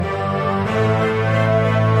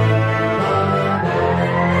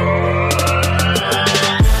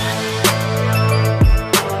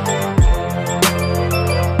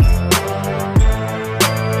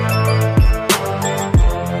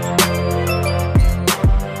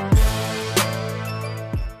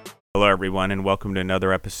everyone, and welcome to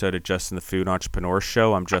another episode of Justin the Food Entrepreneur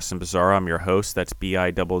Show. I'm Justin Bizzarro. I'm your host. That's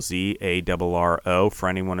Bizzarro. For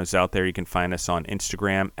anyone who's out there, you can find us on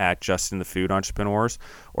Instagram at Justin the Food Entrepreneurs,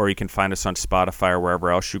 or you can find us on Spotify or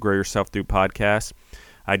wherever else you grow yourself through podcasts.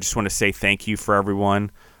 I just want to say thank you for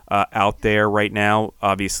everyone out there right now.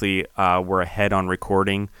 Obviously, we're ahead on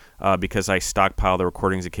recording because I stockpile the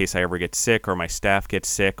recordings in case I ever get sick or my staff gets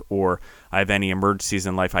sick or I have any emergencies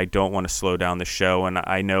in life. I don't want to slow down the show, and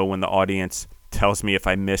I know when the audience tells me if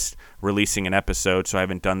I missed releasing an episode, so I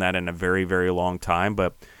haven't done that in a very, very long time,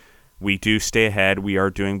 but we do stay ahead. We are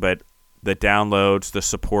doing, but the downloads, the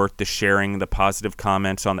support, the sharing, the positive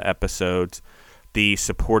comments on the episodes, the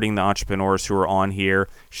supporting the entrepreneurs who are on here,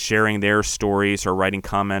 sharing their stories or writing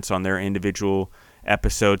comments on their individual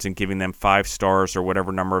episodes and giving them 5 stars or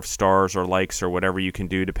whatever number of stars or likes or whatever you can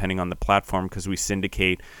do depending on the platform, because we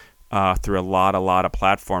syndicate through a lot of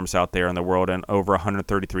platforms out there in the world in over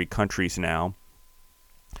 133 countries now.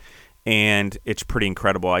 And it's pretty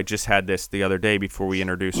incredible. I just had this the other day before we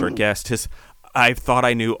introduced our guest. I thought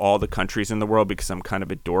I knew all the countries in the world because I'm kind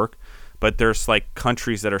of a dork. But there's like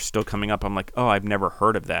countries that are still coming up. I'm like, oh, I've never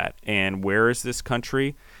heard of that. And where is this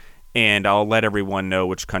country? And I'll let everyone know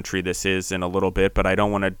which country this is in a little bit. But I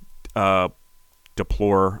don't want to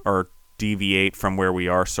deplore or deviate from where we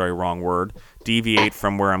are. Sorry, wrong word. Deviate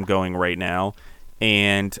from where I'm going right now.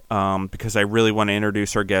 And because I really want to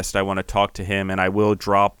introduce our guest, I want to talk to him. And I will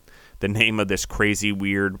drop the name of this crazy,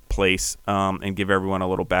 weird place and give everyone a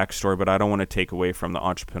little backstory. But I don't want to take away from the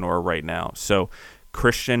entrepreneur right now. So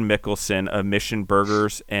Christian Mikkelsen of Mission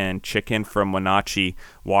Burgers and Chicken from Wenatchee,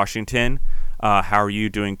 Washington. How are you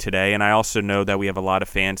doing today? And I also know that we have a lot of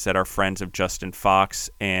fans that are friends of Justin Fox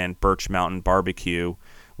and Birch Mountain Barbecue,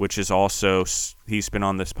 which is also, he's been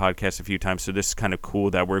on this podcast a few times. So this is kind of cool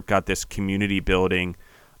that we've got this community building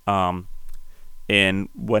in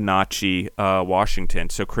Wenatchee, Washington.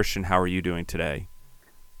 So Christian, how are you doing today?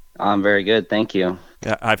 I'm very good. Thank you.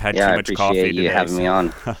 Yeah, I've had too much coffee today. You having me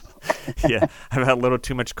on. Yeah, I've had a little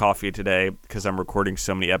too much coffee today because I'm recording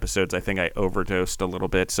so many episodes. I think I overdosed a little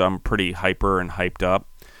bit, so I'm pretty hyper and hyped up.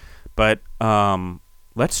 But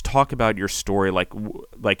let's talk about your story,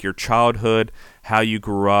 like your childhood, how you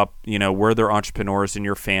grew up. You know, were there entrepreneurs in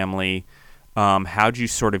your family? How'd you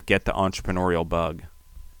sort of get the entrepreneurial bug,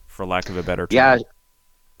 for lack of a better term? Yeah,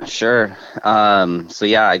 sure.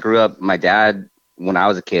 I grew up. My dad, when I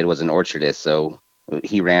was a kid, was an orchardist, so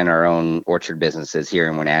he ran our own orchard businesses here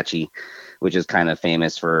in Wenatchee, which is kind of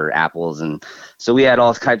famous for apples. And so we had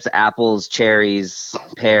all types of apples, cherries,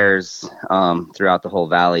 pears throughout the whole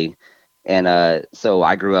valley. And so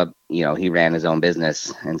I grew up, he ran his own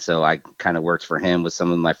business. And so I kind of worked for him with some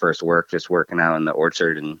of my first work, just working out in the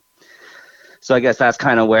orchard. And so I guess that's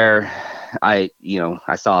kind of where I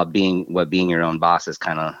saw being your own boss is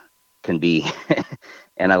kind of can be.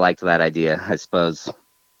 And I liked that idea, I suppose.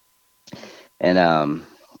 And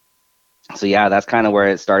that's kind of where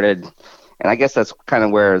it started. And I guess that's kind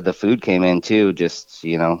of where the food came in too, just,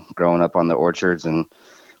 growing up on the orchards, and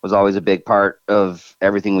was always a big part of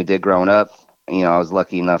everything we did growing up. I was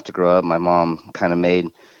lucky enough to grow up. My mom kind of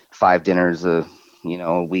made 5 dinners a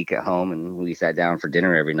week at home, and we sat down for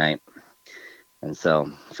dinner every night. And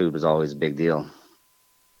so food was always a big deal.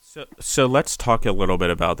 So let's talk a little bit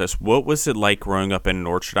about this. What was it like growing up in an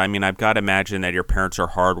orchard? I mean, I've got to imagine that your parents are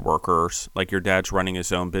hard workers, like your dad's running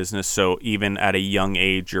his own business. So even at a young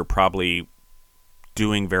age, you're probably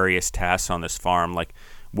doing various tasks on this farm. Like,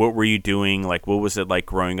 what were you doing? Like, what was it like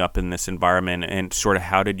growing up in this environment? And sort of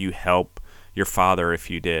how did you help your father, if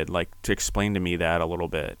you did? Like, to explain to me that a little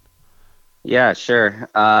bit. Yeah, sure.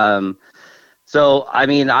 So, I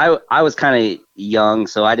mean, I was kind of young,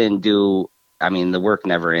 so I didn't do... the work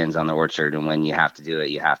never ends on the orchard, and when you have to do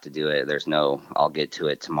it, you have to do it. There's no, I'll get to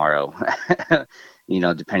it tomorrow,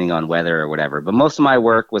 depending on weather or whatever. But most of my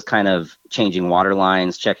work was kind of changing water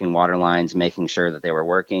lines, checking water lines, making sure that they were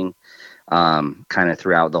working, kind of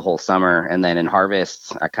throughout the whole summer. And then in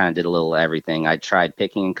harvest, I kind of did a little everything. I tried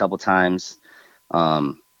picking a couple times.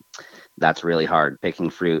 That's really hard.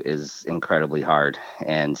 Picking fruit is incredibly hard.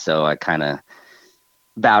 And so I kind of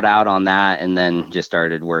bowed out on that, and then just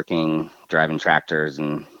started working, driving tractors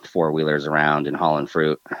and 4-wheelers around and hauling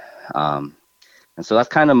fruit. And so that's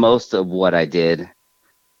kind of most of what I did.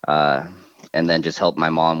 And then just helped my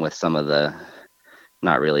mom with some of the,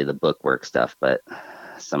 not really the bookwork stuff, but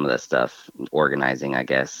some of the stuff, organizing, I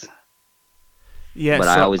guess. Yeah. But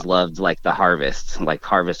I always loved the harvest.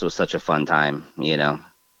 Harvest was such a fun time,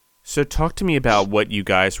 So talk to me about what you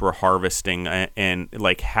guys were harvesting and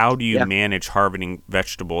how do you manage harvesting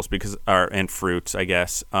vegetables and fruits, I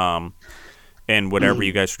guess, and whatever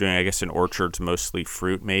you guys were doing, I guess in orchards, mostly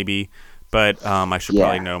fruit maybe. but I should Yeah.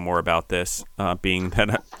 probably know more about this, being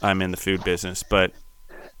that I'm in the food business. But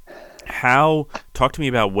how talk to me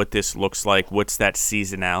about what this looks like. What's that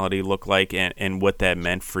seasonality look like, and what that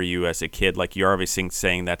meant for you as a kid? Like, you're obviously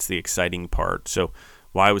saying that's the exciting part. So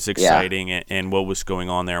why was it Yeah. exciting, and what was going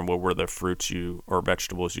on there, and what were the fruits you or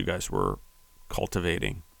vegetables you guys were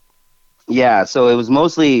cultivating? Yeah, so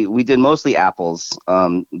we did mostly apples.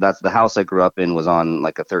 That's the house I grew up in was on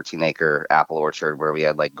like a 13-acre apple orchard where we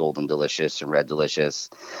had like Golden Delicious and Red Delicious.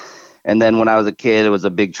 And then when I was a kid, it was a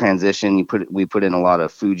big transition. We put in a lot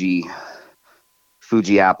of Fuji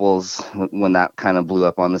apples when that kind of blew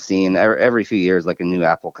up on the scene. Every few years, like a new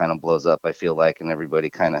apple kind of blows up, I feel like, and everybody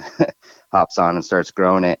kind of hops on and starts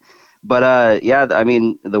growing it. But yeah, I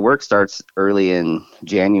mean, the work starts early in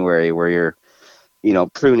January where you're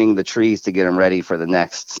pruning the trees to get them ready for the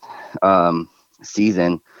next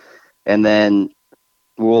season. And then,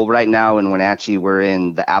 well, right now in Wenatchee, we're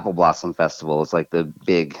in the Apple Blossom Festival. It's like the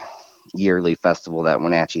big yearly festival that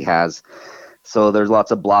Wenatchee has. So there's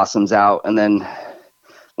lots of blossoms out. And then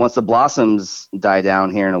once the blossoms die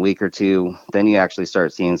down here in a week or two, then you actually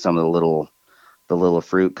start seeing some of the little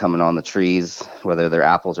fruit coming on the trees, whether they're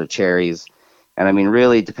apples or cherries. And I mean,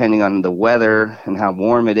 really, depending on the weather and how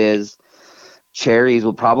warm it is, cherries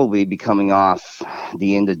will probably be coming off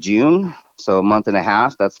the end of June, so a month and a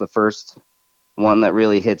half. That's the first one that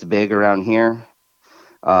really hits big around here.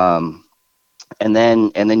 Um, and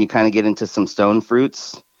then you kind of get into some stone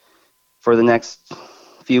fruits for the next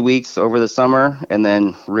few weeks over the summer, and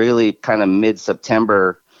then really kind of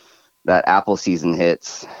mid-September that apple season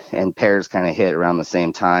hits, and pears kind of hit around the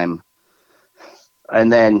same time.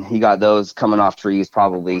 And then you got those coming off trees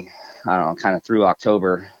probably, I don't know, kind of through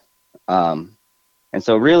October. And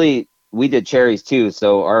so really we did cherries too.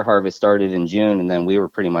 So our harvest started in June, and then we were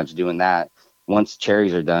pretty much doing that. Once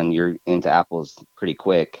cherries are done, you're into apples pretty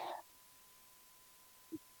quick.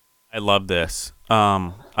 I love this.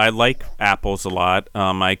 I like apples a lot.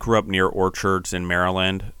 I grew up near orchards in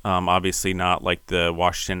Maryland. Obviously not like the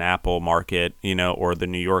Washington apple market, or the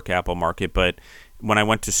New York apple market, but when I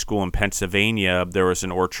went to school in Pennsylvania, there was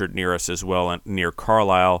an orchard near us as well, near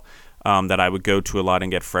Carlisle, that I would go to a lot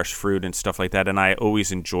and get fresh fruit and stuff like that. And I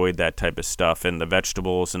always enjoyed that type of stuff, and the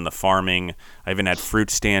vegetables and the farming. I even had fruit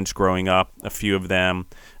stands growing up, a few of them.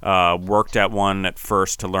 Worked at one at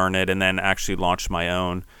first to learn it, and then actually launched my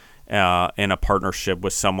own. In a partnership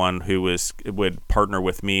with someone who would partner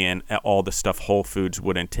with me, and all the stuff Whole Foods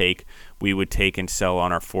wouldn't take, we would take and sell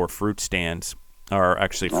on our 4 fruit stands, or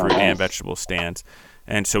actually fruit and vegetable stands.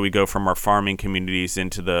 And so we go from our farming communities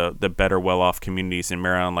into the better, well-off communities in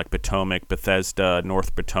Maryland, like Potomac, Bethesda,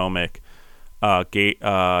 North Potomac,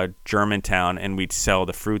 Germantown, and we'd sell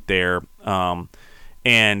the fruit there.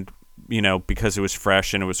 And because it was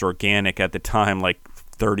fresh and it was organic at the time, like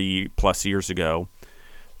 30 plus years ago,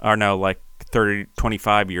 or no, like 30,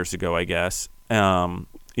 25 years ago, I guess,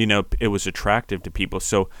 it was attractive to people.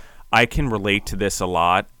 So I can relate to this a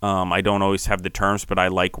lot. I don't always have the terms, but I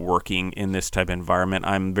like working in this type of environment.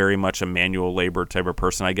 I'm very much a manual labor type of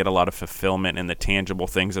person. I get a lot of fulfillment in the tangible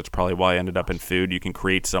things. That's probably why I ended up in food. You can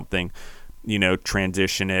create something,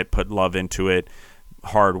 transition it, put love into it,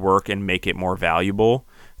 hard work, and make it more valuable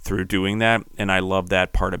through doing that. And I love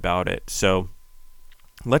that part about it. So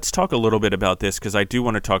let's talk a little bit about this, because I do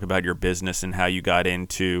want to talk about your business and how you got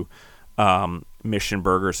into Mission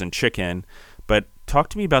Burgers and Chicken. But talk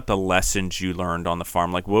to me about the lessons you learned on the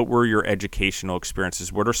farm. Like, what were your educational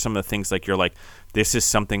experiences? What are some of the things like you're like, this is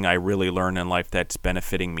something I really learned in life that's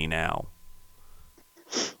benefiting me now?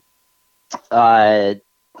 Okay.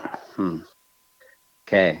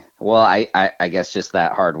 Well, I guess just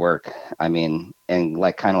that hard work. I mean, and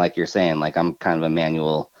like kind of like you're saying, like I'm kind of a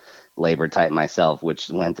manual labor type myself, which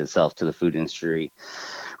lent itself to the food industry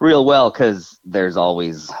real well because there's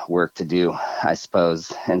always work to do, I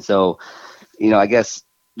suppose. And so, I guess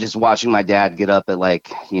just watching my dad get up at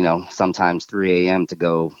like, sometimes 3 a.m. to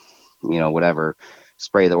go, whatever,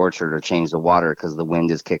 spray the orchard or change the water because the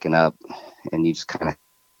wind is kicking up, and you just kind of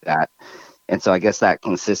that. And so I guess that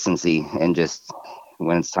consistency, and just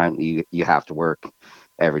when it's time, you have to work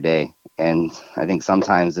every day. And I think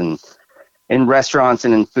sometimes in restaurants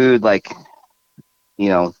and in food, like,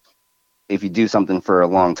 if you do something for a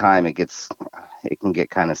long time, it can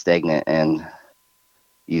get kind of stagnant, and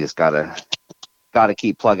you just gotta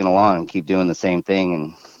keep plugging along and keep doing the same thing.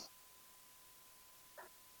 And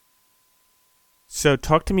so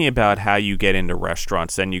talk to me about how you get into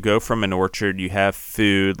restaurants. Then you go from an orchard, you have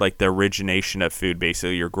food, like the origination of food,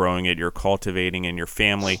 basically you're growing it, you're cultivating in your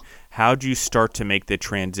family. How do you start to make the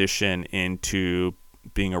transition into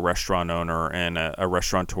being a restaurant owner and a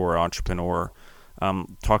restaurateur entrepreneur?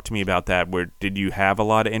 Talk to me about that. Did you have a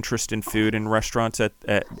lot of interest in food and restaurants at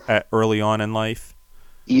early on in life?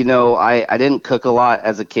 I didn't cook a lot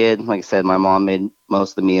as a kid. Like I said, my mom made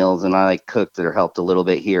most of the meals, and I like cooked or helped a little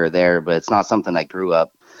bit here or there, but it's not something I grew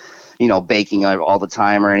up, baking all the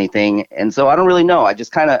time or anything. And so I don't really know.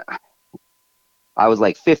 I was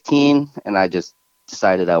like 15, and I just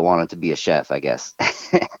decided I wanted to be a chef, I guess.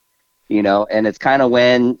 And it's kind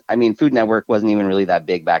of Food Network wasn't even really that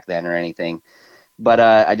big back then or anything. But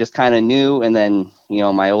I just kind of knew. And then,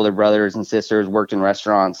 my older brothers and sisters worked in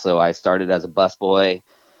restaurants. So I started as a busboy.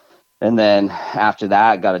 And then after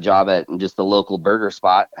that, I got a job at just the local burger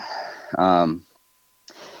spot. Um,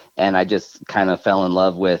 and I just kind of fell in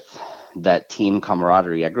love with that team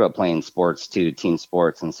camaraderie. I grew up playing sports too, team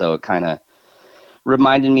sports. And so it kind of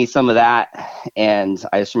reminded me some of that. And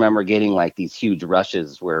I just remember getting like these huge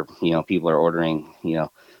rushes where, people are ordering,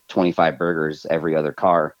 25 burgers every other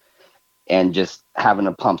car, and just having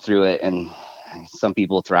to pump through it. And some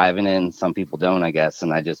people thrive in it and some people don't, I guess.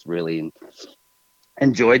 And I just really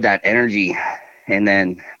enjoyed that energy, and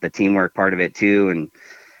then the teamwork part of it too. And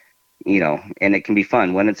it can be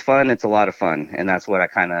fun. When it's fun, it's a lot of fun. And that's what I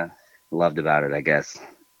kind of loved about it, I guess,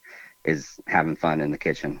 is having fun in the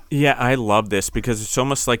kitchen. Yeah, I love this because it's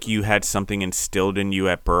almost like you had something instilled in you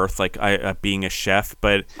at birth, like being a chef,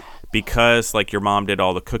 but because like your mom did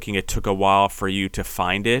all the cooking, it took a while for you to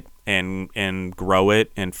find it and grow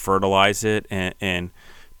it and fertilize it and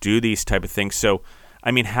do these type of things. So,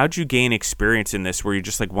 how'd you gain experience in this? Where you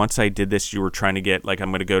just like, once I did this, you were trying to get like, I'm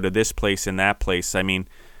going to go to this place and that place.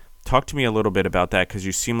 Talk to me a little bit about that, because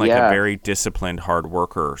you seem like a very disciplined hard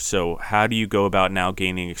worker. So how do you go about now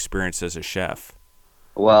gaining experience as a chef?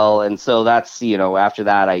 Well, and so that's, after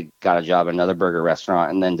that, I got a job at another burger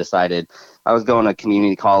restaurant, and then decided I was going to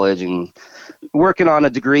community college and working on a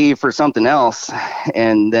degree for something else.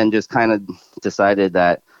 And then just kind of decided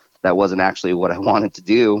that wasn't actually what I wanted to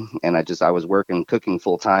do. And I was working cooking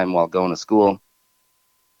full time while going to school,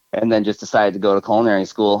 and then just decided to go to culinary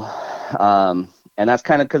school. And that's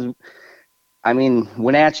kind of because,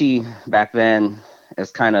 Wenatchee back then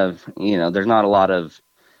is kind of, there's not a lot of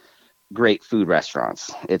great food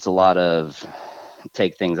restaurants. It's a lot of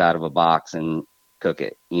take things out of a box and cook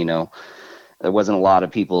it. There wasn't a lot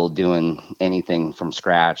of people doing anything from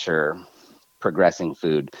scratch or progressing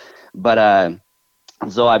food. But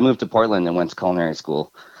so I moved to Portland and went to culinary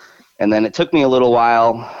school. And then it took me a little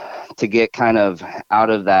while to get kind of out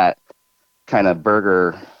of that kind of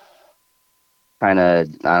burger, kind of,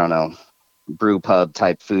 I don't know, brew pub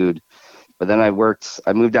type food. But then I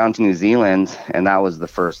moved down to New Zealand, and that was the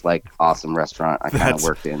first like awesome restaurant I kind of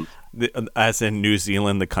worked in. As in New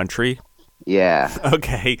Zealand, the country? Yeah.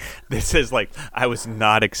 Okay. This is like, I was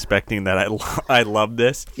not expecting that. I love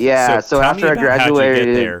this. Yeah. So after I graduated, how'd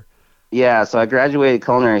you get there? Yeah, so I graduated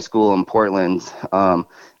culinary school in Portland. I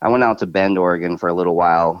went out to Bend, Oregon for a little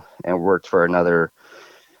while and worked for another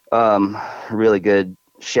really good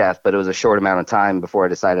chef, but it was a short amount of time before I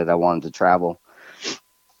decided I wanted to travel.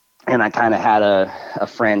 And I kind of had a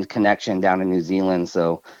friend connection down in New Zealand,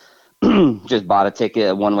 so just bought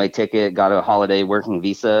a one-way ticket, got a holiday working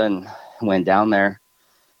visa, and went down there.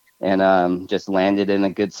 And just landed in a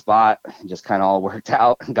good spot. Just kind of all worked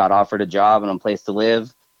out. Got offered a job and a place to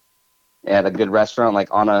live at a good restaurant, like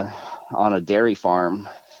on a dairy farm,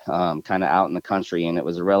 kind of out in the country. And it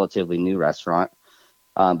was a relatively new restaurant.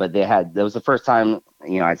 But that was the first time,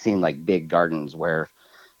 I'd seen like big gardens where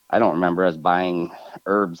I don't remember us buying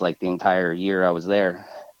herbs like the entire year I was there,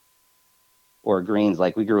 or greens.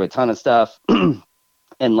 Like we grew a ton of stuff. And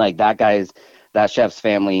like that chef's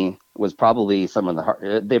family was probably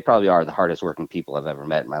they probably are the hardest working people I've ever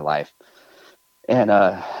met in my life. And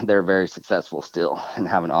they're very successful still and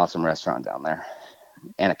have an awesome restaurant down there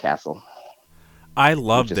and a castle. I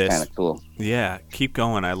love which this. Is kind of cool. Yeah, keep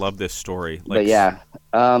going. I love this story. But yeah,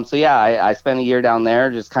 I spent a year down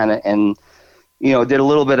there, just kind of, and did a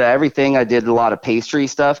little bit of everything. I did a lot of pastry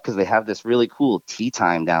stuff because they have this really cool tea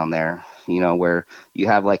time down there. Where you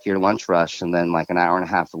have like your lunch rush, and then like an hour and a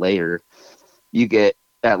half later, you get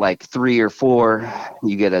at like 3 or 4,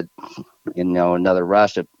 you get another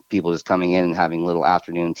rush of people just coming in and having little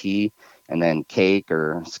afternoon tea, and then cake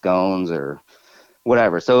or scones or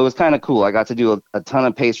whatever. So it was kind of cool. I got to do a ton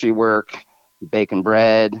of pastry work, baking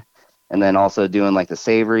bread, and then also doing like the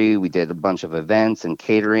savory. We did a bunch of events and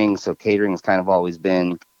catering. So catering has kind of always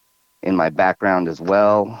been in my background as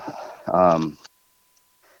well.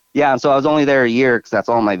 Yeah, and so I was only there a year because that's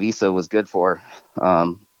all my visa was good for.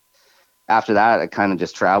 After that, I kind of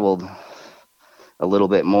just traveled a little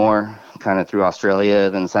bit more, kind of through Australia,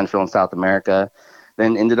 then Central and South America,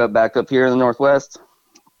 then ended up back up here in the Northwest.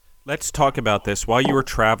 Let's talk about this. While you were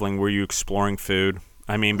traveling, were you exploring food?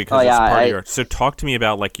 I mean, Oh because yeah, it's part of I your. So talk to me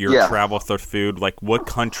about like your yeah, travel through food. Like what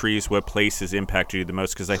countries, what places impacted you the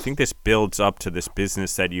most? Because I think this builds up to this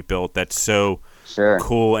business that you built that's so sure.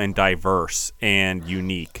 cool and diverse and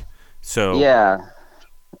unique. So Yeah.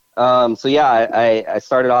 So yeah, I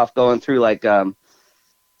started off going through like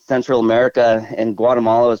Central America, and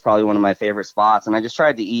Guatemala was probably one of my favorite spots. And I just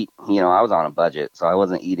tried to eat, I was on a budget, so I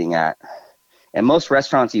wasn't eating at, and most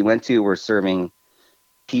restaurants you went to were serving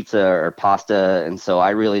pizza or pasta. And so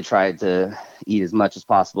I really tried to eat as much as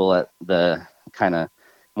possible at the kind of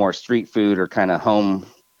more street food or kind of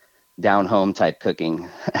down home type cooking.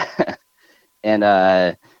 And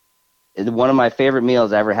one of my favorite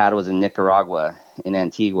meals I ever had was in Nicaragua, in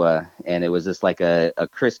Antigua, and it was just like a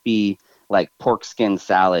crispy like pork skin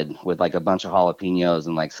salad with like a bunch of jalapenos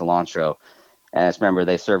and like cilantro. And I just remember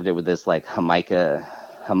they served it with this like Jamaica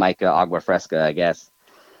agua fresca, I guess.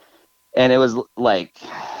 And it was like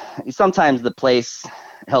sometimes the place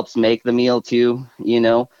helps make the meal too,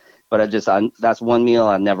 But that's one meal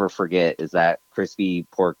I'll never forget is that crispy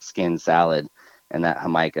pork skin salad and that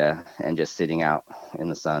Jamaica and just sitting out in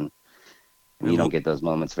the sun. I You don't get those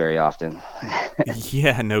moments very often.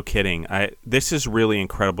 yeah, no kidding. This is really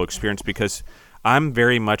incredible experience because I'm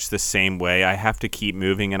very much the same way. I have to keep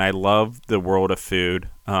moving, and I love the world of food.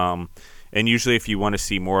 And usually, if you want to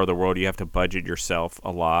see more of the world, you have to budget yourself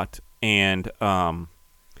a lot. And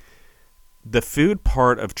the food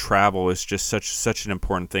part of travel is just such an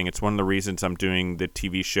important thing. It's one of the reasons I'm doing the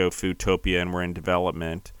TV show Foodtopia, and we're in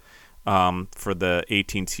development for the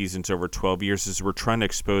 18 seasons over 12 years. Is we're trying to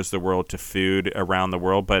expose the world to food around the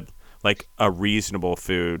world, but like a reasonable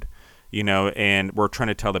food, and we're trying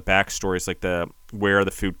to tell the backstories, like the where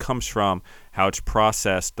the food comes from, how it's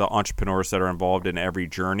processed, the entrepreneurs that are involved in every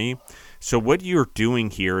journey. So what you're doing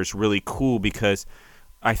here is really cool because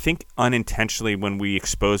I think unintentionally when we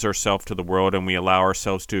expose ourselves to the world and we allow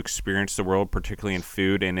ourselves to experience the world, particularly in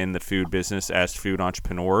food and in the food business as food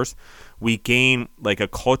entrepreneurs, we gain like a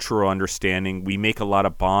cultural understanding. We make a lot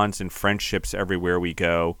of bonds and friendships everywhere we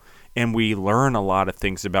go. And we learn a lot of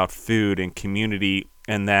things about food and community,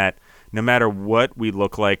 and that no matter what we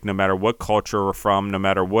look like, no matter what culture we're from, no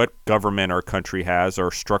matter what government our country has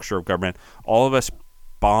or structure of government, all of us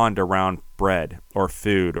bond around bread or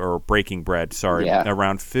food or breaking bread, Yeah.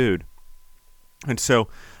 around food. And so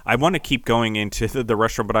I want to keep going into the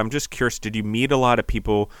restaurant, but I'm just curious, did you meet a lot of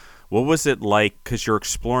people? What was it like? Because you're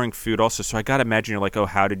exploring food also. So I got to imagine you're like, oh,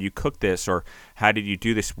 how did you cook this? Or how did you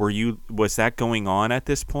do this? Was that going on at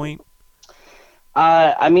this point?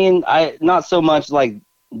 I mean, I not so much like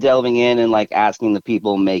delving in and like asking the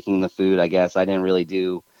people making the food. I guess I didn't really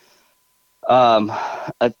do um,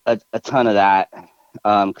 a ton of that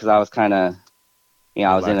because I was kind of,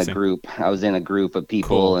 I was in a Relaxing. group. I was in a group of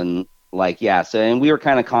people, Cool. and like yeah. So and we were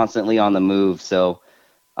kind of constantly on the move. So,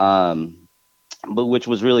 um, but which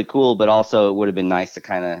was really cool. But also it would have been nice to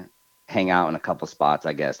kind of hang out in a couple spots.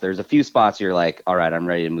 I guess there's a few spots you're like, all right, I'm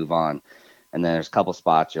ready to move on, and then there's a couple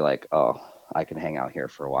spots you're like, oh, I can hang out here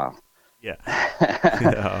for a while. Yeah.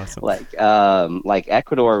 Yeah, awesome. Like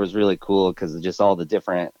Ecuador was really cool because of just all the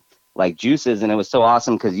different like juices, and it was so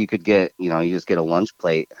awesome because you could get, you just get a lunch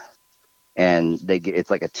plate, and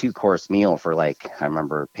it's like a 2 course meal for like I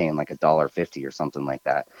remember paying like $1.50 or something like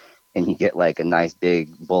that, and you get like a nice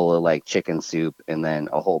big bowl of like chicken soup, and then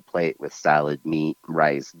a whole plate with salad, meat,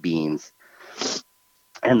 rice, beans,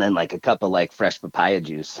 and then like a cup of like fresh papaya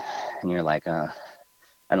juice, and you're like,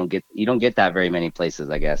 you don't get that very many places,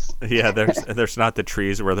 I guess. Yeah, there's not the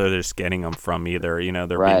trees where they're just getting them from either.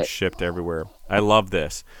 They're being Right. shipped everywhere. I love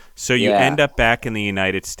this. So you Yeah. end up back in the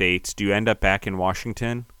United States. Do you end up back in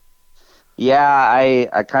Washington? Yeah,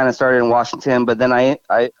 I kind of started in Washington, but then I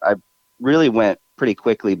really went pretty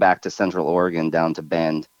quickly back to Central Oregon down to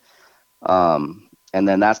Bend. And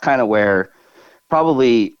then that's kind of where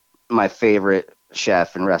probably my favorite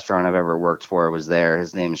chef and restaurant I've ever worked for was there.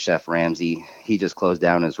 His name is Chef Ramsay. He just closed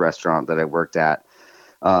down his restaurant that I worked at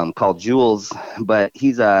called Jules, but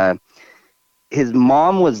his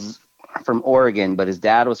mom was from Oregon, but his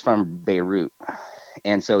dad was from Beirut.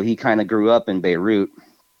 And so he kind of grew up in Beirut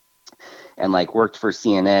and like worked for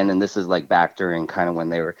CNN. And this is like back during kind of when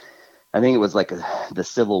they were, I think it was like the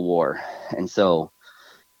Civil War. And so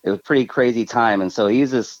it was a pretty crazy time. And so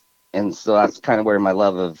and so that's kind of where my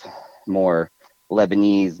love of more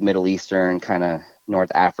Lebanese, Middle Eastern, kind of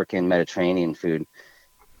North African, Mediterranean food.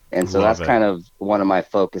 And so that's Love it. kind of one of my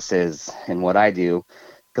focuses in what I do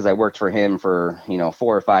because I worked for him for,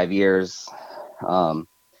 4 or 5 years. Um,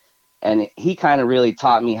 and he kind of really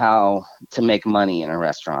taught me how to make money in a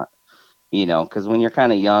restaurant, because when you're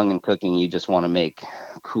kind of young and cooking, you just want to make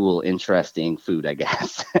cool, interesting food, I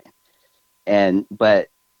guess. But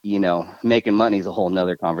making money is a whole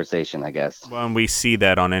nother conversation, I guess. Well, and we see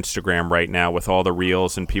that on Instagram right now with all the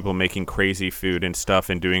reels and people making crazy food and stuff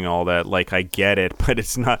and doing all that. Like, I get it, but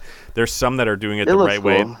it's not. There's some that are doing it the right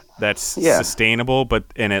way that's sustainable,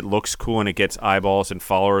 and it looks cool and it gets eyeballs and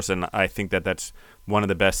followers. And I think that that's one of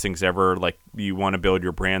the best things ever. Like, you want to build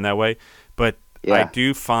your brand that way. But I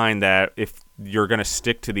do find that if you're going to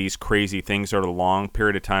stick to these crazy things over a long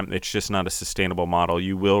period of time, it's just not a sustainable model.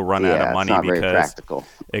 You will run out of money it's not very practical.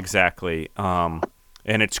 Exactly. And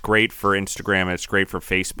it's great for Instagram and it's great for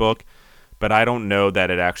Facebook, but I don't know that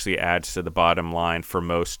it actually adds to the bottom line for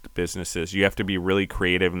most businesses. You have to be really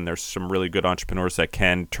creative, and there's some really good entrepreneurs that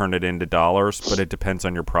can turn it into dollars, but it depends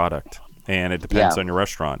on your product and it depends on your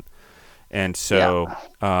restaurant. And so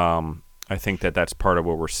I think that that's part of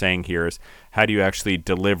what we're saying here is how do you actually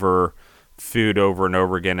deliver food over and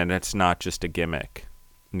over again, and it's not just a gimmick,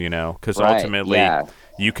 because ultimately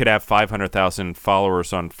you could have 500,000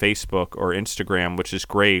 followers on Facebook or Instagram, which is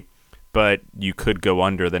great, but you could go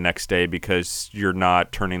under the next day because you're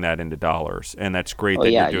not turning that into dollars. And that's great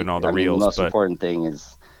that you're doing all the reels. The most important thing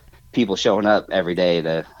is people showing up every day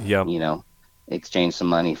to exchange some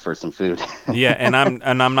money for some food. And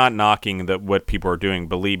I'm not knocking what people are doing,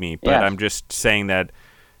 believe me, but I'm just saying that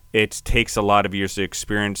it takes a lot of years of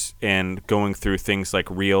experience and going through things like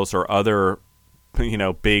reels or other,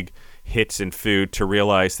 big hits in food to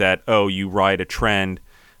realize that, you ride a trend.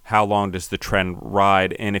 How long does the trend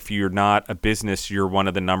ride? And if you're not a business, you're one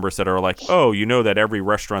of the numbers that are like, that every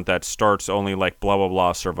restaurant that starts only like blah, blah,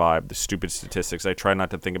 blah survived. The stupid statistics. I try not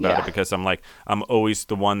to think about it because I'm always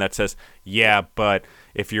the one that says, but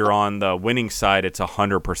if you're on the winning side, it's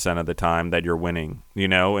 100% of the time that you're winning,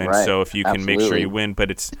 And so if you can make sure you win,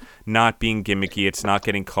 but it's not being gimmicky. It's not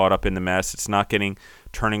getting caught up in the mess. It's not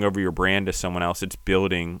turning over your brand to someone else. It's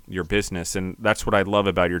building your business. And that's what I love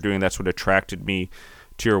about you're doing. That's what attracted me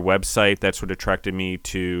to your website. That's what attracted me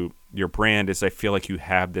to your brand is I feel like you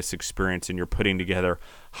have this experience and you're putting together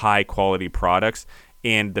high quality products,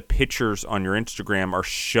 and the pictures on your Instagram are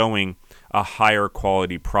showing a higher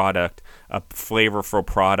quality product, a flavorful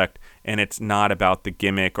product, and it's not about the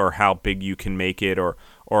gimmick or how big you can make it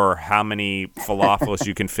or how many falafels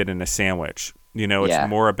you can fit in a sandwich. It's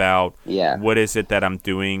more about what is it that I'm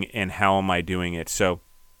doing and how am I doing it. So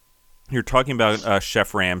you're talking about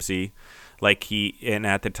Chef Ramsay. And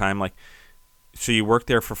at the time, so you worked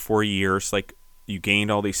there for 4 years, you gained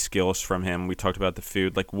all these skills from him. We talked about the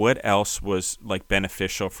food. What else was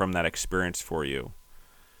beneficial from that experience for you?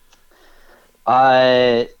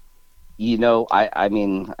 I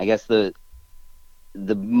mean, I guess the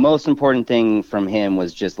most important thing from him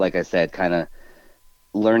was just, like I said, kind of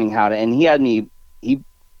learning how to, and he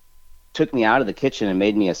took me out of the kitchen and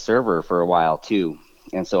made me a server for a while too.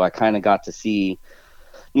 And so I kind of got to see,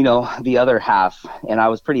 the other half, and I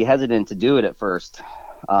was pretty hesitant to do it at first.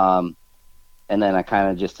 And then I kind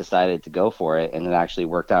of just decided to go for it, and it actually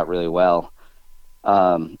worked out really well.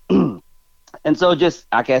 And so just,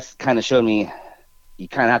 I guess, kind of showed me you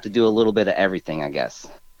kind of have to do a little bit of everything, I guess.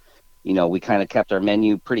 We kind of kept our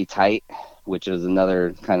menu pretty tight, which is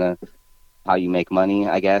another kind of how you make money,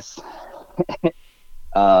 I guess.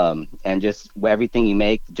 And just everything you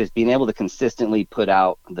make, just being able to consistently put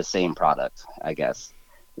out the same product, I guess,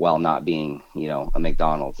 while not being, a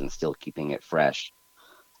McDonald's and still keeping it fresh.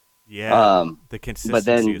 The consistency but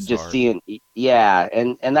then is just hard. seeing,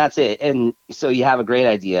 and that's it. And so you have a great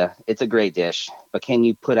idea. It's a great dish, but can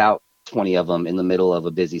you put out 20 of them in the middle of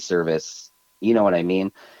a busy service? You know what I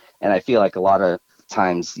mean? And I feel like a lot of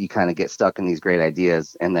times you kind of get stuck in these great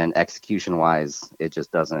ideas, and then execution wise, it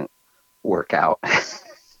just doesn't work out.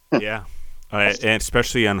 And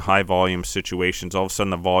especially on high volume situations, all of a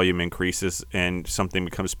sudden the volume increases and something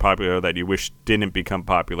becomes popular that you wish didn't become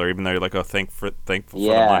popular, even though you're like, thankful for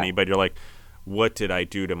the money, but you're like, what did I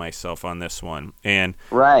do to myself on this one? And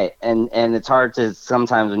right. And it's hard to,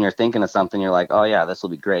 sometimes when you're thinking of something, you're like, oh yeah, this will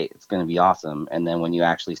be great, it's going to be awesome. And then when you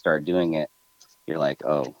actually start doing it, you're like,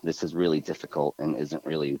 oh, this is really difficult and isn't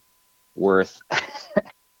really worth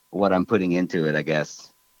what I'm putting into it, I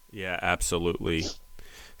guess. Yeah, absolutely.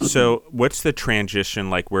 So what's the transition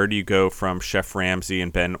like? Where do you go from Chef Ramsay in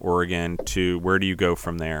Bend, Oregon to where do you go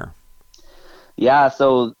from there? Yeah,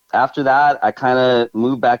 so after that, I kind of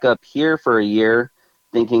moved back up here for a year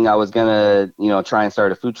thinking I was going to, try and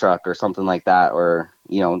start a food truck or something like that, or,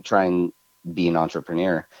 try and be an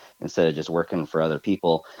entrepreneur instead of just working for other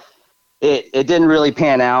people. It didn't really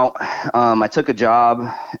pan out. I took a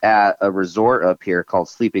job at a resort up here called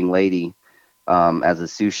Sleeping Lady, as a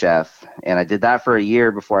sous chef, and I did that for a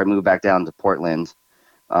year before I moved back down to Portland.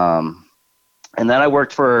 And then I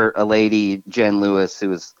worked for a lady, Jen Lewis, who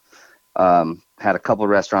was had a couple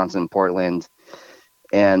restaurants in Portland,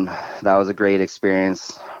 and that was a great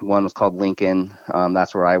experience. One was called Lincoln.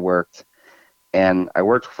 That's where I worked, and I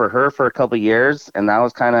worked for her for a couple of years, and that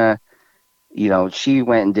was kind of, she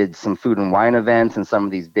went and did some food and wine events and some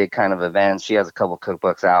of these big kind of events. She has a couple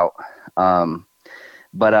cookbooks out.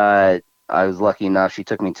 But I was lucky enough. She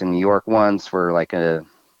took me to New York once for like I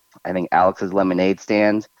think Alex's Lemonade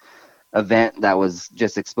Stand event that was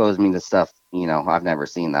just exposed me to stuff, I've never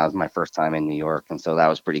seen. That was my first time in New York. And so that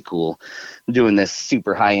was pretty cool, doing this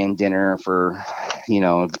super high end dinner for,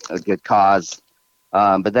 a good cause.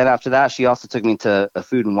 But then after that, she also took me to a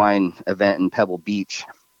food and wine event in Pebble Beach,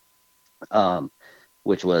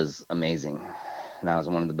 which was amazing. And that was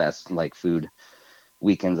one of the best like food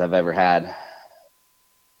weekends I've ever had.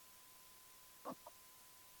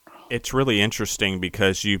 It's really interesting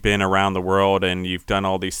because you've been around the world and you've done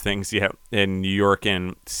all these things. Yeah, in New York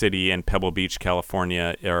and City and Pebble Beach,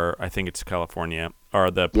 California, or I think it's California, are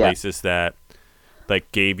the places that like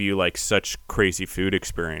gave you like such crazy food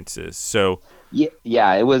experiences. So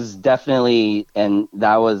yeah, it was definitely, and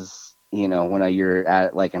that was, when you're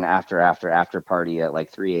at like an after party at like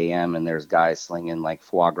 3 a.m. and there's guys slinging like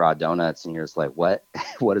foie gras donuts and you're just like, what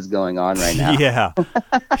is going on right now?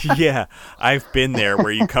 Yeah. I've been there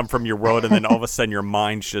where you come from your world and then all of a sudden your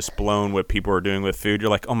mind's just blown what people are doing with food. You're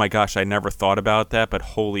like, oh my gosh, I never thought about that, but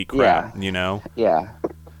holy crap, Yeah.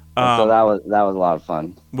 So So that was a lot of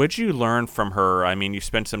fun. What'd you learn from her? I mean, you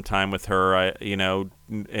spent some time with her,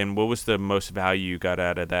 and what was the most value you got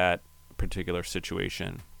out of that particular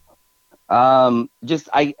situation? Just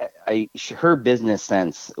her business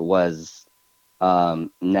sense was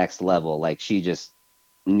next level. Like she just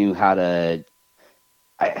knew how to.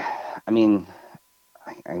 I'm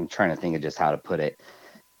trying to think of just how to put it,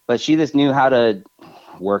 but she just knew how to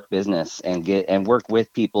work business and work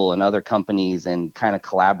with people and other companies and kind of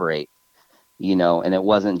collaborate, and it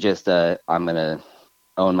wasn't just I'm gonna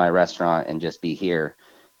own my restaurant and just be here,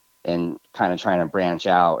 and kind of trying to branch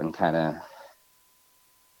out and kind of,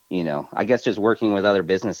 I guess just working with other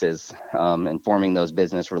businesses and forming those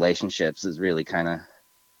business relationships is really kind of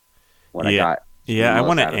what I got. Yeah, I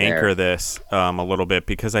want to anchor this a little bit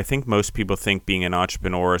because I think most people think being an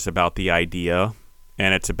entrepreneur is about the idea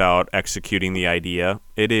and it's about executing the idea.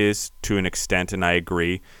 It is to an extent, and I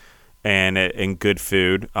agree, and good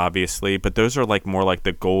food, obviously, but those are like more like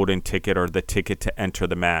the golden ticket or the ticket to enter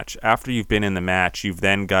the match. After you've been in the match, you've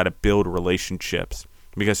then got to build relationships.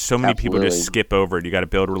 Because so many people just skip over it. You got to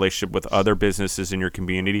build a relationship with other businesses in your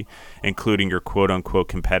community, including your quote unquote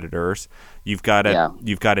competitors. You've got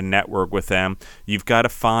to network with them. You've got to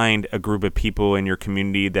find a group of people in your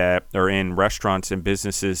community that are in restaurants and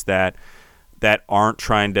businesses that aren't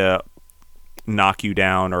trying to knock you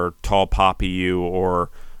down or tall poppy you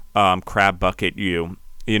or crab bucket you.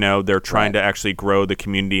 They're trying to actually grow the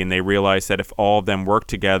community, and they realize that if all of them work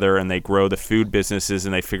together and they grow the food businesses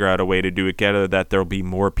and they figure out a way to do it together, that there'll be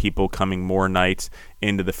more people coming more nights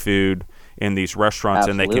into the food in these restaurants.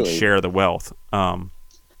 Absolutely. And they can share the wealth. And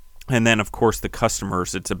then, of course, the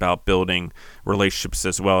customers, it's about building relationships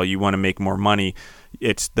as well. You want to make more money.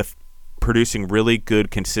 It's producing really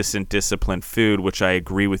good, consistent, disciplined food, which I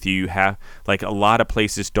agree with you. You have, like, a lot of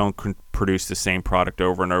places don't produce the same product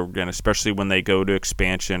over and over again, especially when they go to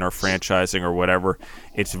expansion or franchising or whatever.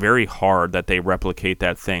 It's very hard that they replicate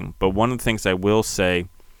that thing. But one of the things I will say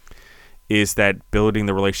is that building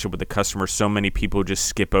the relationship with the customer, so many people just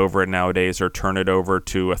skip over it nowadays or turn it over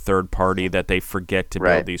to a third party that they forget to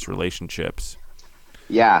build these relationships.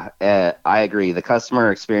 Yeah, I agree. The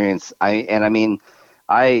customer experience, I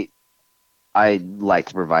like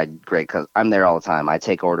to provide great, because I'm there all the time. I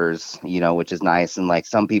take orders, which is nice. And like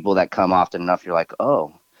some people that come often enough, you're like,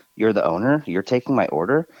 oh, you're the owner? You're taking my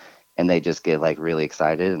order? And they just get like really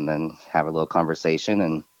excited and then have a little conversation.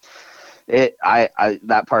 And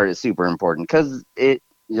that part is super important because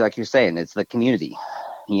like you're saying, it's the community,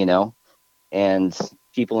 and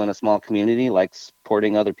people in a small community like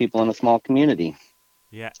supporting other people in a small community.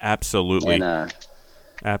 Yeah, absolutely. And,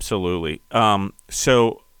 absolutely.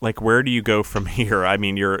 So, like, where do you go from here? I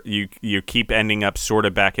mean, you keep ending up sort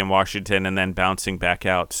of back in Washington and then bouncing back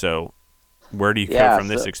out. So where do you go from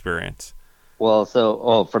this experience? Well,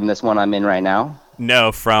 from this one I'm in right now?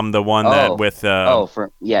 No, from the one that with...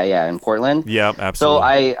 in Portland? Yeah, absolutely. So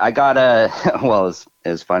I got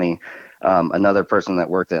it's funny. Another person that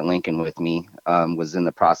worked at Lincoln with me was in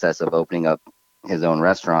the process of opening up his own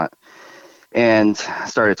restaurant and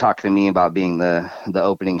started talking to me about being the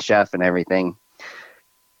opening chef and everything.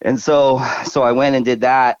 And so I went and did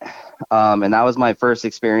that. And that was my first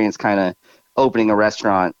experience kind of opening a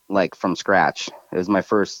restaurant like from scratch. It was my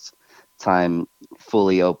first time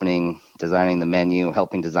fully opening, designing the menu,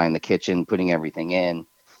 helping design the kitchen, putting everything in,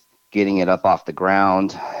 getting it up off the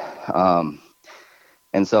ground. Um,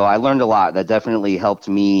 and so I learned a lot. That definitely helped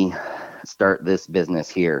me start this business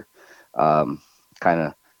here. Um, kind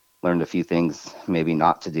of learned a few things maybe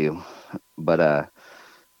not to do, but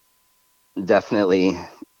definitely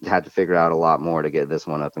had to figure out a lot more to get this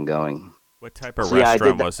one up and going. What type of So yeah, I did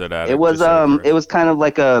restaurant that. was it at? It was Just out of it curiosity. was kind of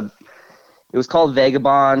like it was called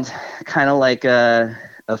Vagabond, kind of like a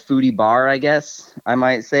foodie bar, I guess I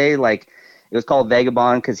might say. Like it was called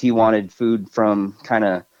Vagabond because he wanted food from kind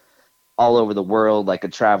of all over the world, like a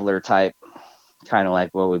traveler type, kind of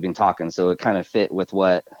like what we've been talking. So it kind of fit with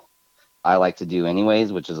what I like to do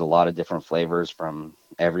anyways, which is a lot of different flavors from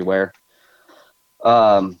everywhere.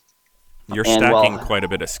 Um, You're and stacking well, quite a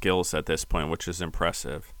bit of skills at this point, which is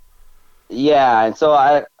impressive. yeah, and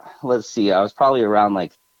so let's see, I was probably around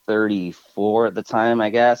like 34 at the time, I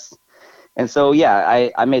guess. And so yeah,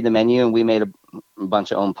 I made the menu and we made a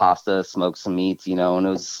bunch of own pasta, smoked some meats, and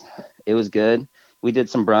it was good. We did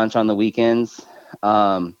some brunch on the weekends.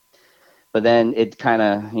 Um, but then it kind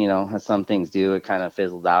of, as some things do, it kind of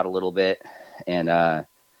fizzled out a little bit. And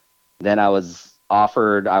then I was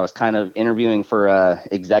kind of interviewing for a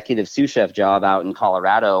executive sous chef job out in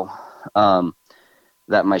Colorado. Um,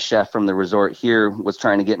 that my chef from the resort here was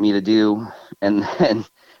trying to get me to do, and then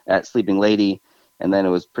at Sleeping Lady. And then it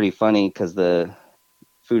was pretty funny because the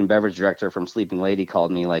food and beverage director from Sleeping Lady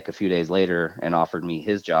called me like a few days later and offered me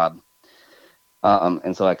his job.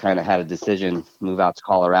 And so I kind of had a decision: move out to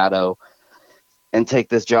Colorado and take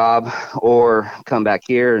this job, or come back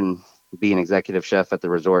here and be an executive chef at the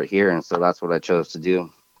resort here. And so that's what I chose to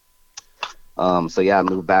do. So yeah, I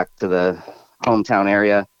moved back to the hometown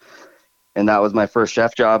area, and that was my first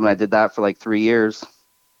chef job, and I did that for like 3 years.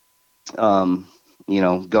 Um,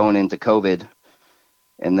 going into COVID,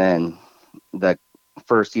 and then the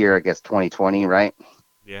first year, I guess 2020, right?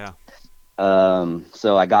 Yeah.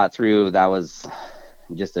 So I got through. That was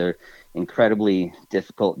just a incredibly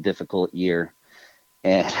difficult year,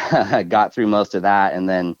 and I got through most of that, and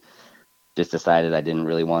then just decided I didn't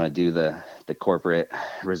really want to do the corporate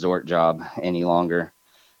resort job any longer.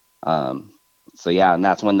 Um, so yeah, and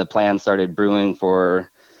that's when the plan started brewing for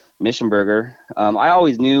Mission Burger. I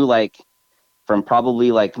always knew, like, from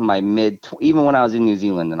probably like my even when I was in New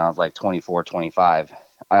Zealand and I was like 24, 25,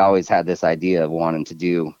 I always had this idea of wanting to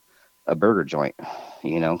do a burger joint,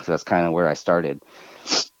 because that's kind of where I started.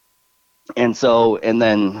 And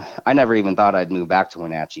then I never even thought I'd move back to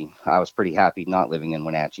Wenatchee. I was pretty happy not living in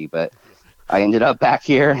Wenatchee, but I ended up back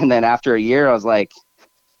here. And then after a year, I was like,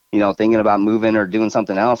 thinking about moving or doing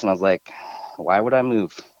something else. And I was like, why would I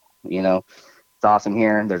move? It's awesome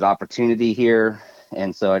here. There's opportunity here.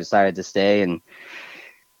 And so I decided to stay. And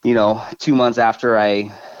 2 months after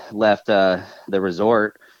I left the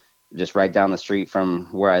resort, just right down the street from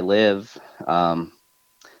where I live,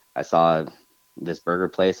 I saw this burger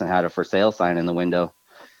place and had a for sale sign in the window,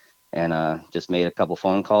 and just made a couple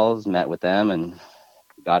phone calls, met with them, and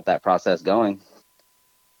got that process going.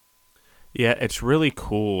 Yeah, it's really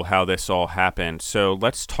cool how this all happened. So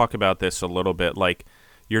let's talk about this a little bit. Like,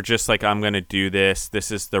 you're just like, I'm going to do this.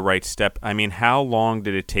 This is the right step. I mean, how long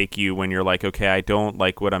did it take you when you're like, okay, I don't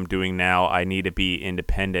like what I'm doing now. I need to be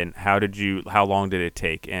independent. How long did it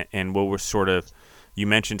take? And what was sort of, you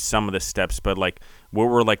mentioned some of the steps, but like, what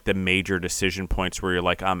were like the major decision points where you're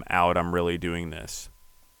like, I'm out, I'm really doing this?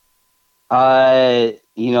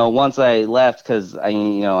 Once I left, because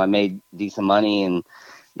I made decent money, and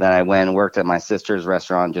then I went and worked at my sister's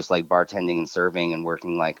restaurant, just like bartending and serving and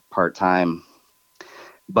working like part time.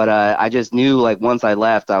 But I just knew, like, once I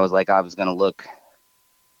left, I was like, I was gonna look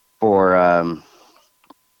for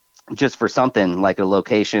just for something like a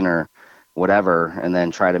location or whatever, and then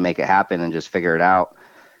try to make it happen and just figure it out.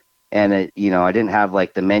 And I didn't have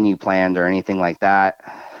like the menu planned or anything like that.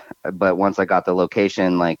 But once I got the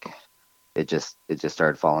location, like, it just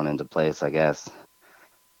started falling into place, I guess.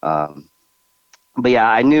 Um, but yeah,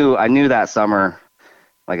 I knew that summer,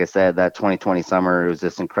 like I said, that 2020 summer, it was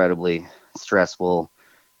just incredibly stressful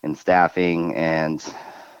in staffing, and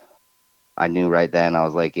I knew right then, I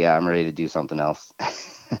was like, yeah, I'm ready to do something else.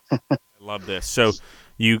 I love this. So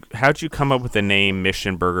how'd you come up with the name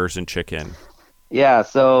Mission Burgers and Chicken? Yeah,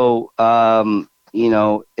 so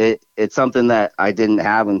it's something that I didn't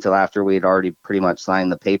have until after we'd already pretty much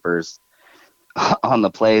signed the papers on the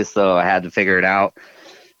place, so I had to figure it out.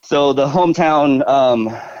 So the hometown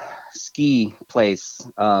ski place,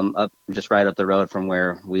 up just right up the road from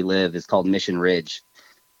where we live, is called Mission Ridge.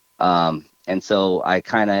 And so I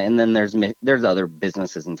kind of, and then there's other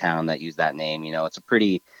businesses in town that use that name. It's a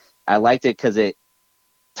pretty, I liked it because it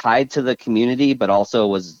tied to the community, but also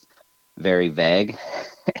was very vague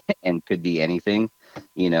and could be anything,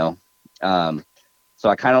 you know. Um, so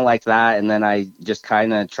I kind of liked that, and then I just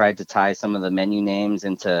kind of tried to tie some of the menu names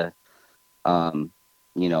into, um,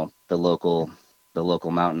 the local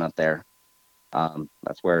mountain up there.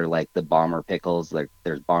 That's where like the bomber pickles, like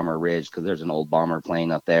there's Bomber Ridge because there's an old bomber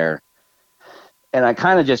plane up there. And I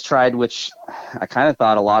kind of just tried, which I kind of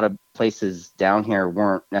thought a lot of places down here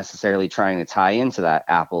weren't necessarily trying to tie into that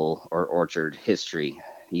apple or orchard history,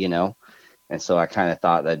 you know? And so I kind of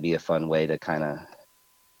thought that'd be a fun way to kind of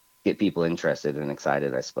get people interested and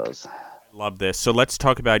excited, I suppose. Love this. So let's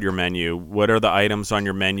talk about your menu. What are the items on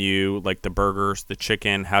your menu, like the burgers, the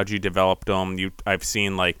chicken? How'd you develop them? I've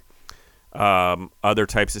seen like other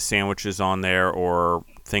types of sandwiches on there, or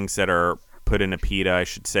things that are put in a pita, I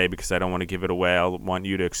should say, because I don't want to give it away. I want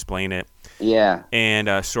you to explain it. Yeah.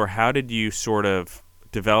 And so how did you sort of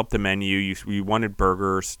develop the menu? You wanted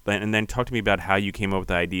burgers, and then talk to me about how you came up with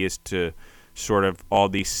the ideas to sort of all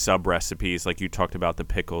these sub recipes, like you talked about the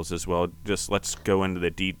pickles as well. Just let's go into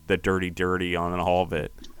the dirty on all of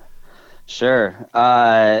it. Sure.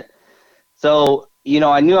 So,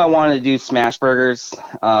 I knew I wanted to do smash burgers.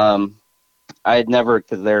 I had never,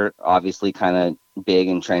 because they're obviously kind of big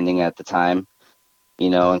and trending at the time,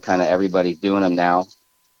 and kind of everybody's doing them now.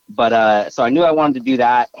 But so I knew I wanted to do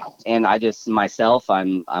that, and I just myself,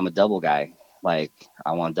 I'm a double guy. Like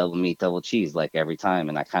I want double meat, double cheese, like every time,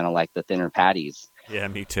 and I kind of like the thinner patties, Yeah,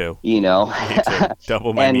 me too. you know. Me too.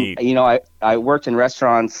 Double my And meat. I worked in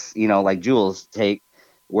restaurants, like Jules Take,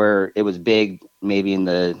 where it was big, maybe in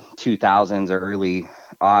the 2000s or early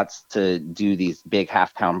aughts, to do these big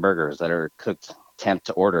half-pound burgers that are cooked temp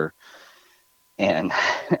to order, and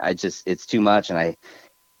it's too much, and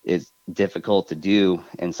it's difficult to do.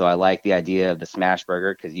 And so I like the idea of the smash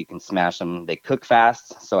burger because you can smash them. They cook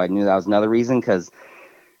fast. So I knew that was another reason, because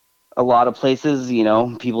a lot of places,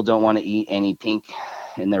 people don't want to eat any pink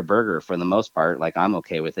in their burger for the most part. Like I'm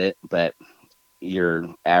okay with it, but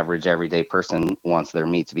your average everyday person wants their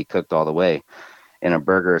meat to be cooked all the way in a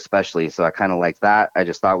burger, especially. So I kind of like that. I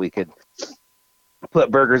just thought we could put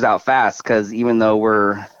burgers out fast because even though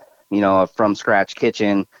we're, a from scratch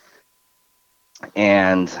kitchen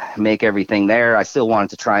and make everything there, I still wanted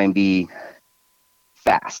to try and be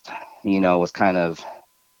fast. Was kind of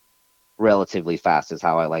relatively fast is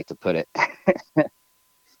how I like to put it.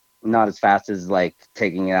 Not as fast as like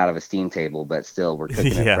taking it out of a steam table, but still we're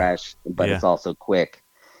cooking it Yeah, fresh, but yeah. it's also quick.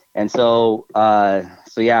 And so,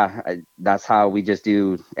 yeah, that's how we just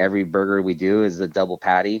do every burger we do is a double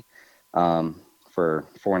patty, for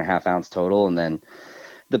 4.5 ounce total. And then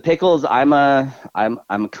the pickles, I'm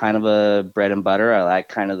kind of a bread and butter. I like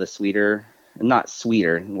kind of the sweeter, not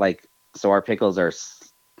sweeter, like, so our pickles are,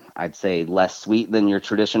 I'd say, less sweet than your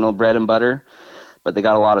traditional bread and butter, but they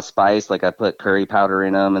got a lot of spice. Like I put curry powder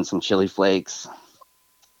in them and some chili flakes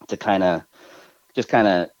to kind of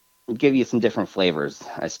give you some different flavors,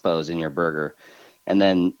 I suppose, in your burger. And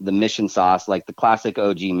then the mission sauce, like the classic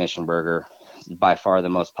OG mission burger, is by far the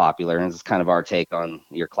most popular, and it's kind of our take on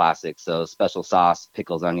your classic. So special sauce,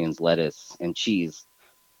 pickles, onions, lettuce, and cheese.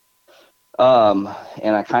 And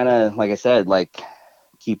I kind of, like I said, like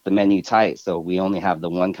keep the menu tight. So we only have the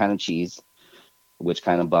one kind of cheese, which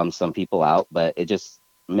kind of bums some people out, but it just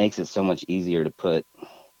makes it so much easier to put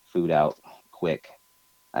food out quick,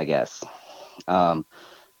 I guess. Um,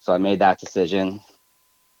 so I made that decision.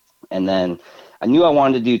 And then I knew I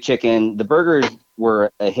wanted to do chicken. The burgers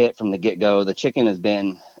were a hit from the get-go. The chicken has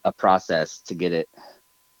been a process to get it.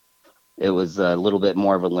 It was a little bit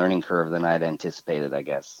more of a learning curve than I'd anticipated, I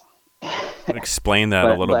guess. Explain that a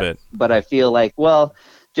but little but bit. but I feel like, well,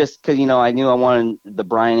 just because I knew I wanted the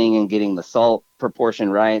brining and getting the salt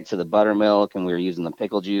proportion right to the buttermilk, and we were using the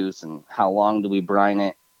pickle juice, and how long do we brine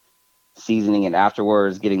it, seasoning it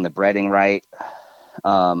afterwards, getting the breading right,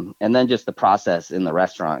 and then just the process in the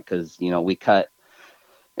restaurant, because we cut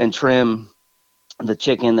and trim the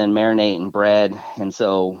chicken, then marinate and bread, and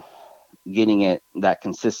so getting it that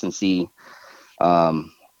consistency,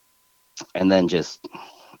 um, and then just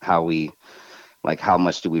how we like how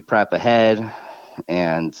much do we prep ahead,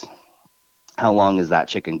 and how long is that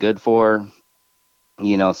chicken good for,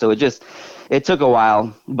 so it took a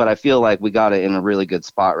while, but I feel like we got it in a really good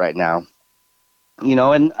spot right now.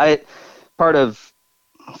 And I part of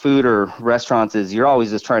food or restaurants is you're always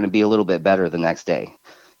just trying to be a little bit better the next day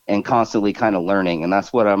and constantly kind of learning, and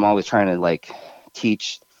that's what I'm always trying to like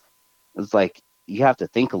teach. It's like you have to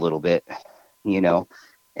think a little bit, you know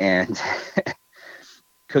and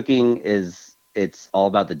cooking is it's all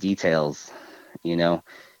about the details, you know,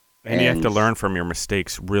 And you have to and learn from your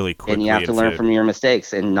mistakes really and you quickly have in to learn food. from your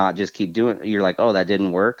mistakes and not just keep doing it. You're like, oh, that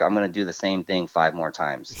didn't work. I'm going to do the same thing 5 more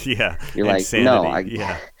times. Yeah, You're like, no, insanity.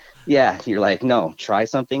 Yeah. yeah, you're like, no, try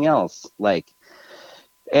something else. Like,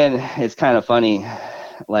 and it's kind of funny.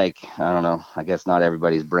 Like, I don't know. I guess not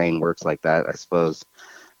everybody's brain works like that, I suppose.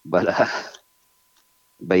 But,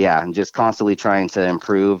 but yeah, I'm just constantly trying to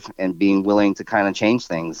improve and being willing to kind of change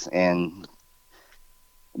things. And,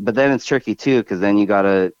 but then it's tricky too, because then you got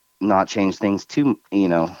to not change things too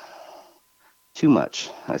much,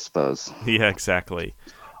 I suppose. Yeah, exactly.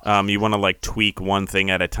 You want to like tweak one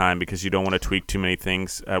thing at a time because you don't want to tweak too many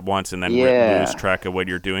things at once and then lose Yeah, track of what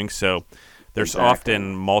you're doing. So there's exactly.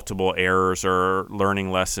 often multiple errors or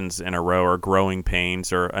learning lessons in a row or growing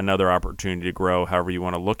pains or another opportunity to grow, however you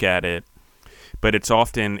want to look at it. But it's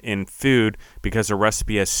often in food because a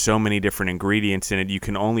recipe has so many different ingredients in it, you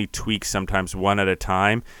can only tweak sometimes one at a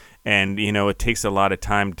time. And, it takes a lot of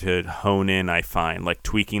time to hone in, I find, like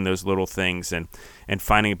tweaking those little things and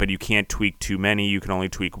finding it, but you can't tweak too many. You can only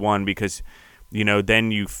tweak one because,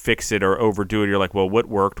 then you fix it or overdo it. You're like, well, what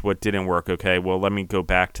worked? What didn't work? Okay, well, let me go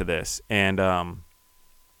back to this. And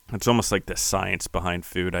it's almost like the science behind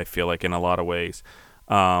food, I feel like, in a lot of ways.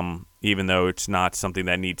 Even though it's not something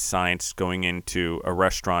that needs science going into a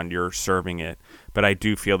restaurant, you're serving it. But I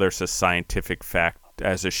do feel there's a scientific fact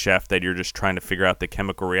as a chef that you're just trying to figure out the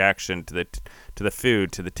chemical reaction to the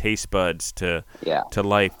food, to the taste buds, Yeah. to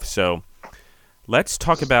life. So let's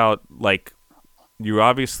talk about, like, you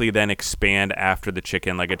obviously then expand after the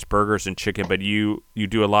chicken, like it's burgers and chicken, but you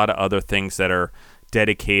do a lot of other things that are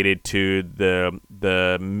dedicated to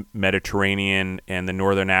the Mediterranean and the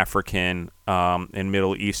Northern African and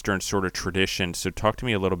Middle Eastern sort of tradition. So talk to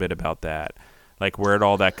me a little bit about that. Like, where did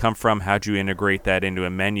all that come from? How'd you integrate that into a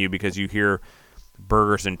menu? Because you hear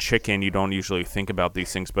burgers and chicken, you don't usually think about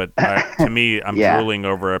these things. But to me, I'm Yeah. drooling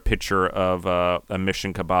over a picture of a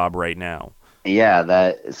mission kebab right now.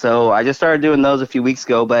 Yeah, so I just started doing those a few weeks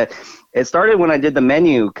ago, but it started when I did the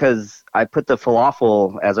menu because I put the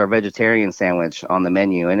falafel as our vegetarian sandwich on the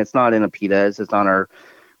menu, and it's not in a pita, it's just on our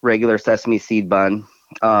regular sesame seed bun.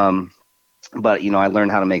 Um, but I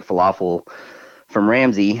learned how to make falafel from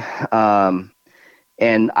Ramsey, and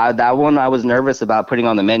that one I was nervous about putting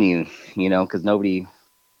on the menu, because a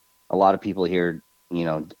lot of people here,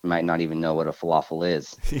 might not even know what a falafel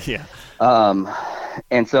is. Yeah. Um,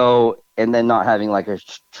 and then not having like a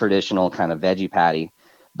traditional kind of veggie patty,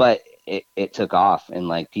 but it took off, and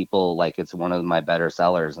like people, like, it's one of my better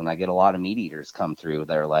sellers, and I get a lot of meat eaters come through.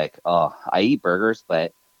 They're like, oh, I eat burgers,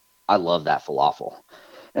 but I love that falafel.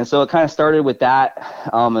 And so it kind of started with that.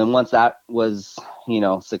 And once that was,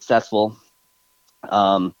 successful,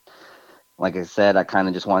 um, like I said, I kind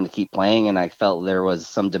of just wanted to keep playing, and I felt there was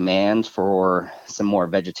some demand for some more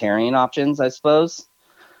vegetarian options, I suppose.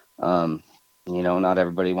 Um, not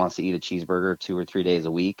everybody wants to eat a cheeseburger 2 or 3 days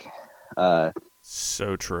a week.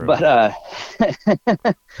 So true. But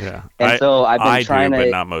Yeah. and so I've been I do, trying but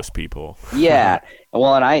to, not most people. yeah.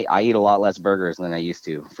 Well, and I eat a lot less burgers than I used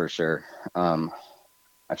to, for sure.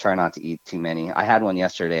 I try not to eat too many. I had one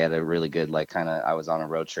yesterday at a really good, like, kind of, I was on a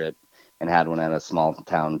road trip and had one at a small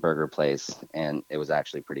town burger place, and it was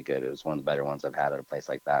actually pretty good. It was one of the better ones I've had at a place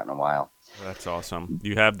like that in a while. That's awesome.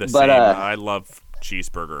 You have the But same. I love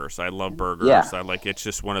cheeseburgers. I love yeah. burgers. I like. It's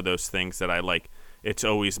just one of those things that I like. It's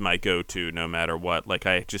always my go-to, no matter what. Like,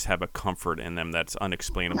 I just have a comfort in them that's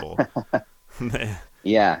unexplainable.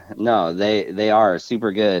 Yeah, no, they are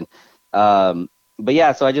super good. But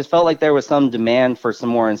yeah, so I just felt like there was some demand for some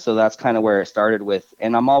more, and so that's kind of where it started with.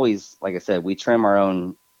 And I'm always, like I said, we trim our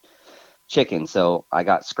own chicken, so I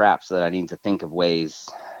got scraps that I need to think of ways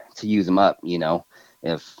to use them up,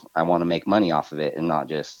 if I want to make money off of it and not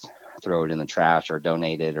just throw it in the trash or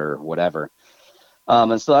donate it or whatever.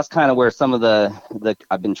 And so that's kind of where some of the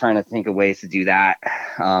I've been trying to think of ways to do that.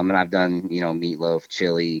 And I've done, meatloaf,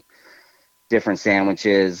 chili, different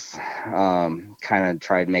sandwiches, kind of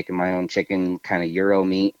tried making my own chicken kind of Euro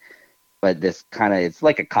meat, but this kind of, it's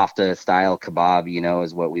like a kofta style kebab,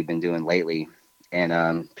 is what we've been doing lately.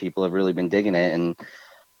 And people have really been digging it. And,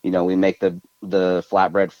 we make the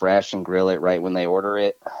flatbread fresh and grill it right when they order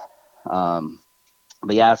it.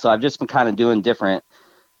 But yeah, so I've just been kind of doing different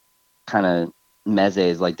kind of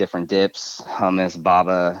mezes, like different dips, hummus,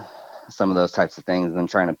 baba, some of those types of things, and then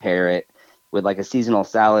trying to pair it with like a seasonal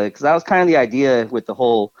salad, because that was kind of the idea with the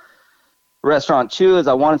whole restaurant too, is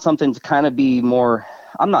I wanted something to kind of be more,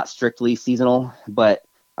 I'm not strictly seasonal, but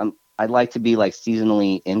I'd like to be like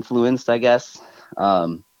seasonally influenced, I guess,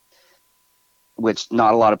 which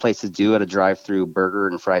not a lot of places do at a drive-through burger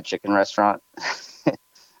and fried chicken restaurant.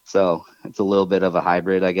 So it's a little bit of a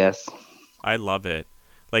hybrid, I guess. I love it.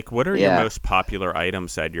 Like, what are your Yeah. most popular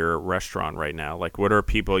items at your restaurant right now? Like, what are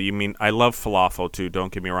people? You mean I love falafel too.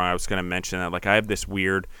 Don't get me wrong. I was going to mention that. Like, I have this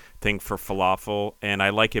weird thing for falafel, and I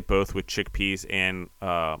like it both with chickpeas and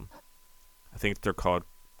I think they're called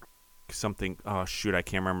something. Oh shoot, I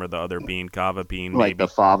can't remember the other bean. Gava bean, Like the maybe.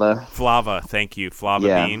 fava. Flava. Thank you, flava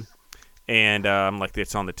Yeah. bean. And like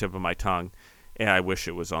it's on the tip of my tongue. And I wish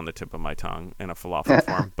it was on the tip of my tongue in a falafel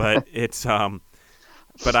form, but it's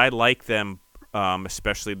but I like them,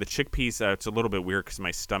 especially the chickpeas. It's a little bit weird because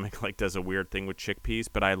my stomach like does a weird thing with chickpeas.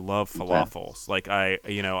 But I love Okay. falafels. Like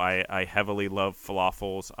I heavily love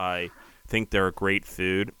falafels. I think they're a great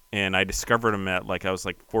food, and I discovered them at like I was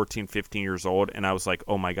like 14, 15 years old, and I was like,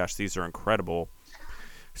 oh my gosh, these are incredible.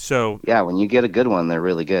 So Yeah, when you get a good one, they're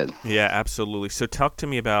really good. yeah, absolutely. So talk to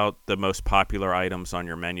me about the most popular items on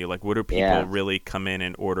your menu. Like, what do people Yeah. really come in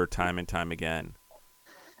and order time and time again?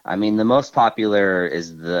 I mean, the most popular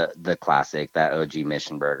is the classic, that OG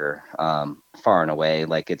Mission Burger. Far and away,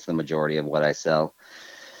 like it's the majority of what I sell.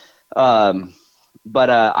 Um, but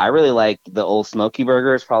I really like the Old Smoky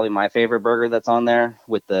Burger. Is probably my favorite burger that's on there.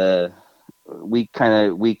 With the we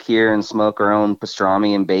cure and smoke our own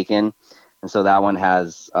pastrami and bacon, and so that one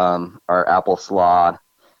has our apple slaw,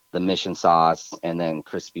 the Mission sauce, and then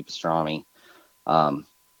crispy pastrami. Um,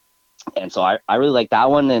 and so I really like that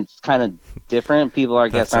one. It's kind of different. People, I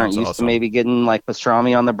That guess, aren't sounds used to awesome. maybe getting like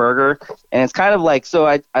pastrami on the burger. And it's kind of like, so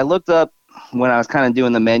I looked up when I was kind of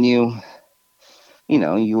doing the menu,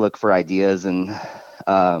 you look for ideas and,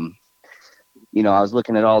 um, I was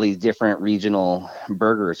looking at all these different regional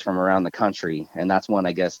burgers from around the country. And that's one,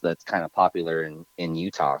 I guess, that's kind of popular in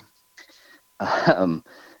Utah. Um,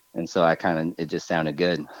 and so it just sounded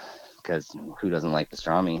good because who doesn't like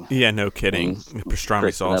pastrami? Yeah, no And you kidding.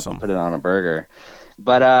 Pastrami's crisp it up and awesome. put it on a burger.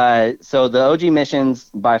 But so the OG Mission's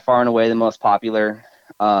by far and away the most popular.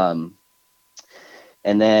 Um,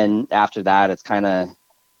 and then after that, it's kind of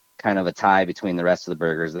a tie between the rest of the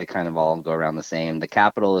burgers. They kind of all go around the same. The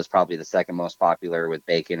Capital is probably the second most popular with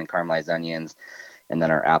bacon and caramelized onions, and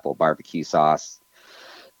then our apple barbecue sauce.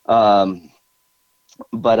 Um,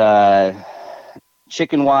 but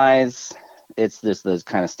chicken wise, it's just the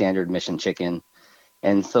kind of standard Mission chicken.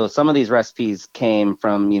 And so some of these recipes came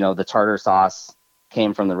from, the tartar sauce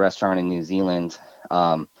came from the restaurant in New Zealand.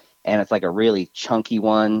 And it's like a really chunky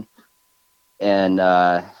one and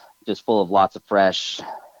just full of lots of fresh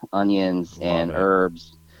onions Love and it.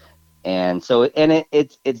 herbs. And so,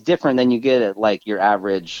 it's different than you get at like your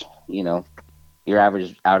average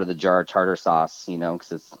out of the jar tartar sauce,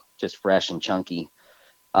 because it's just fresh and chunky.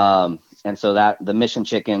 And so that the Mission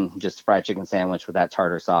chicken, just fried chicken sandwich with that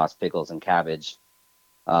tartar sauce, pickles and cabbage.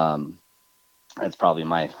 Um, that's probably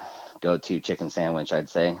my go-to chicken sandwich, I'd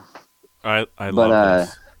say. I But love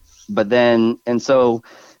this. but then and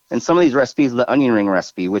some of these recipes, the onion ring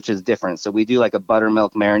recipe, which is different. So we do like a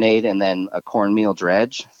buttermilk marinade and then a cornmeal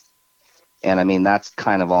dredge. And I mean that's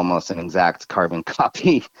kind of almost an exact carbon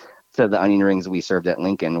copy to the onion rings we served at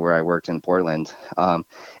Lincoln, where I worked in Portland.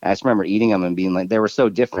 I just remember eating them and being like, they were so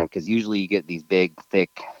different because usually you get these big,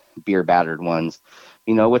 thick, beer battered ones,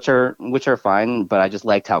 which are fine. But I just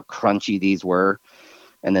liked how crunchy these were,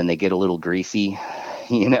 and then they get a little greasy,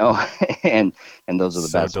 you know, and those are the So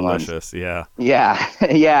best ones. delicious. Yeah. Yeah,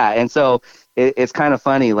 yeah. And so it's kind of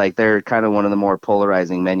funny, like they're kind of one of the more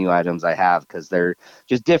polarizing menu items I have because they're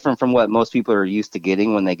just different from what most people are used to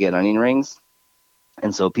getting when they get onion rings.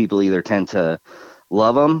 And so people either tend to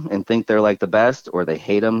love them and think they're like the best, or they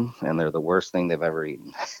hate them and they're the worst thing they've ever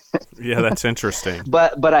eaten. Yeah, that's interesting.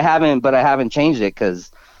 But I haven't changed it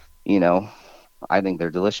because you know I think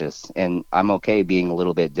they're delicious, and I'm okay being a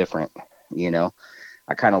little bit different. You know,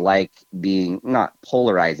 I kind of like being not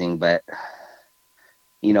polarizing, but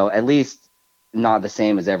at least not the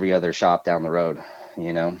same as every other shop down the road.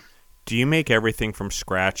 You know. Do you make everything from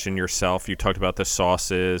scratch and yourself? You talked about the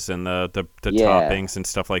sauces and the Yeah, toppings and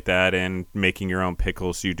stuff like that and making your own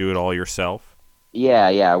pickles. You do it all yourself? yeah,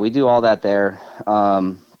 yeah. We do all that there.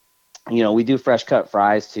 We do fresh cut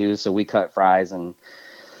fries too, so we cut fries and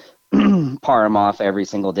par them off every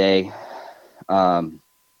single day. Um,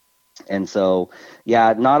 and so,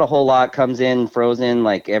 yeah, not a whole lot comes in frozen.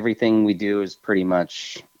 Like everything we do is pretty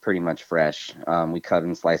much fresh. We cut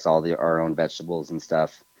and slice our own vegetables and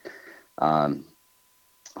stuff. Um,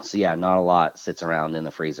 so yeah, not a lot sits around in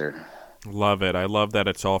the freezer. Love it. I love that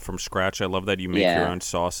it's all from scratch. I love that you make your Yeah, own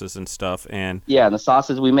sauces and stuff. And yeah. And the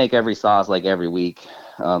sauces, we make every sauce like every week,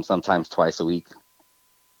 sometimes twice a week.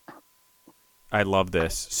 I love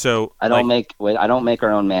this. So, I don't like, make wait, I don't make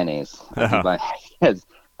our own mayonnaise. I do buy because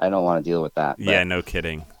I don't want to deal with that. yeah, But no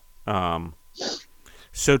kidding. Um,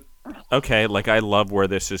 So, okay, like I love where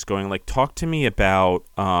this is going. Like, talk to me about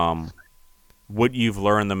what you've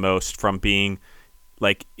learned the most from being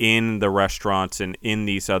like in the restaurants and in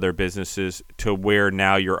these other businesses to where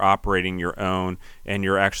now you're operating your own and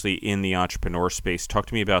you're actually in the entrepreneur space. Talk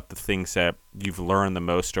to me about the things that you've learned the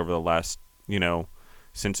most over the last,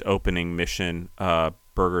 since opening Mission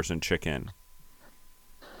Burgers and Chicken.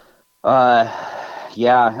 Uh,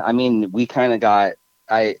 yeah, I mean, we kind of got,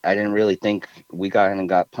 I didn't really think we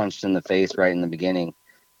got punched in the face right in the beginning.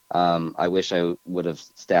 I wish I would have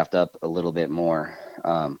staffed up a little bit more.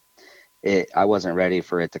 I wasn't ready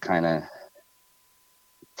for it to kind of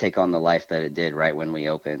take on the life that it did right when we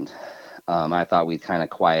opened. I thought we'd kind of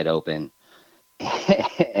quiet open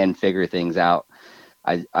and figure things out.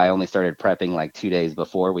 I only started prepping like 2 days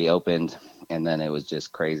before we opened, and then it was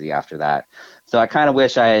just crazy after that. So I kind of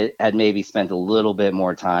wish I had maybe spent a little bit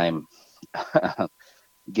more time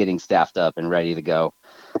getting staffed up and ready to go.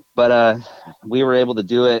 But we were able to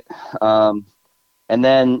do it. And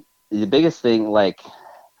then the biggest thing, I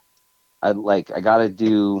got to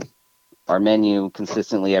do our menu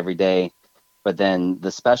consistently every day, but then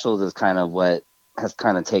the specials is kind of what has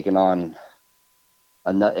kind of taken on,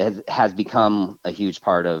 has become a huge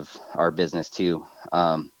part of our business too.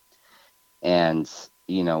 And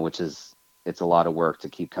which is, it's a lot of work to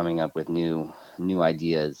keep coming up with new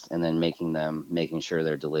ideas and then making sure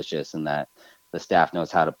they're delicious and that the staff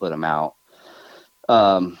knows how to put them out,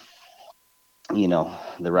 the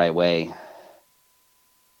right way.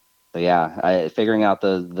 So yeah, figuring out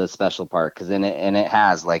the special part, because it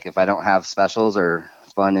has, like, if I don't have specials or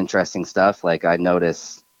fun, interesting stuff, like, I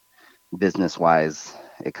notice business wise,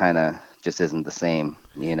 it kind of just isn't the same.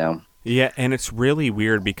 Yeah, and it's really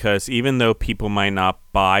weird because even though people might not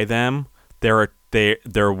buy them,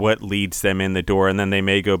 they're what leads them in the door, and then they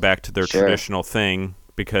may go back to their Sure. traditional thing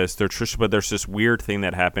because they're but there's this weird thing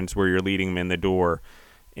that happens where you're leading them in the door.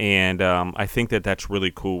 And I think that's really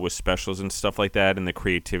cool with specials and stuff like that, and the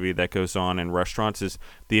creativity that goes on in restaurants is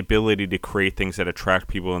the ability to create things that attract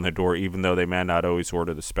people in the door, even though they may not always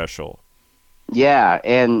order the special. Yeah,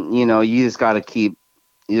 and you just got to keep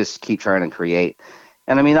trying to create.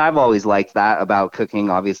 And I mean, I've always liked that about cooking.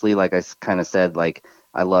 Obviously, like I kind of said, like,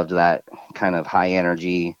 I loved that kind of high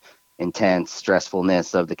energy, intense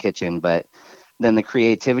stressfulness of the kitchen, but then the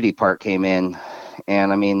creativity part came in,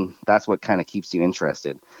 and I mean, that's what kind of keeps you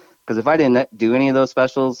interested. Because if I didn't do any of those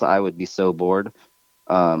specials, I would be so bored.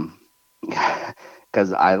 Um,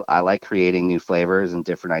 because I like creating new flavors and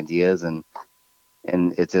different ideas, and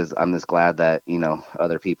I'm just glad that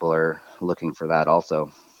other people are looking for that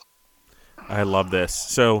also. I love this.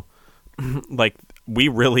 So, like, we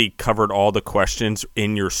really covered all the questions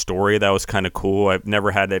in your story. That was kind of cool. I've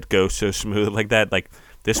never had it go so smooth like that. Like,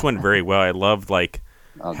 this went very well. I loved, like,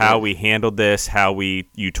 how we handled this, how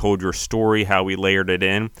you told your story, how we layered it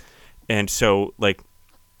in. And so, like,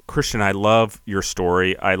 Christian, I love your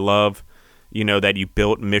story. I love, that you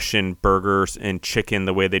built Mission Burgers and Chicken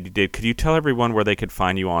the way that you did. Could you tell everyone where they could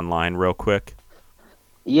find you online real quick?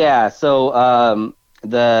 Yeah, so our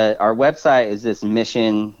website is this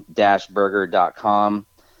mission-burger.com.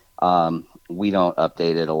 We don't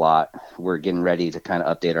update it a lot. We're getting ready to kind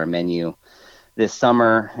of update our menu this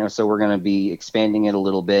summer, so we're going to be expanding it a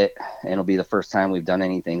little bit, and it'll be the first time we've done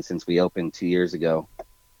anything since we opened 2 years ago.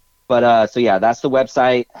 But so yeah, that's the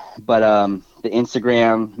website. But the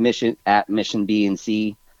Instagram mission B&C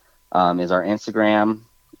is our Instagram,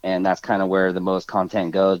 and that's kind of where the most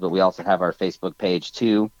content goes. But we also have our Facebook page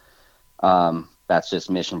too. That's just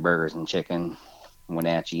Mission Burgers and Chicken,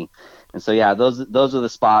 Wenatchee. And so yeah, those are the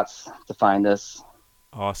spots to find us.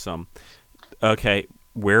 Awesome. Okay,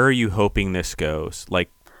 where are you hoping this goes? Like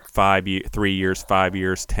 3 years, 5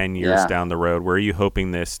 years, 10 years down the road, where are you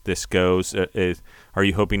hoping this goes? Are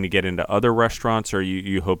you hoping to get into other restaurants, or are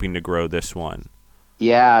you hoping to grow this one?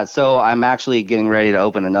 Yeah, so I'm actually getting ready to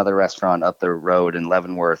open another restaurant up the road in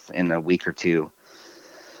Leavenworth in a week or two.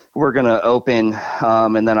 We're going to open,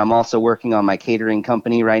 and then I'm also working on my catering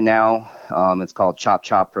company right now. It's called Chop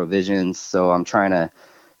Chop Provisions, so I'm trying to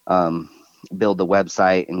build the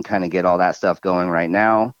website and kind of get all that stuff going right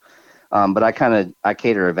now. But I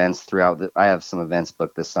cater events throughout. I have some events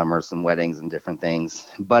booked this summer, some weddings and different things.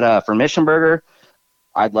 But for Mission Burger,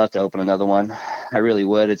 I'd love to open another one. I really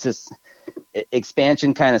would. It's just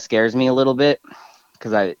expansion kind of scares me a little bit,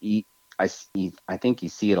 because I think you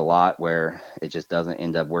see it a lot where it just doesn't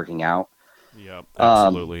end up working out. Yeah,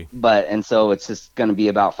 absolutely. And so it's just going to be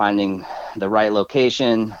about finding the right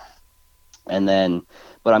location,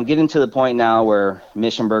 but I'm getting to the point now where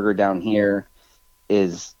Mission Burger down here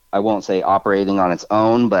is I won't say operating on its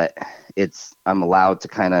own, but I'm allowed to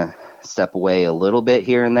kind of step away a little bit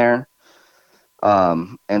here and there.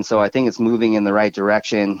 And so I think it's moving in the right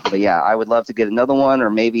direction. But yeah, I would love to get another one, or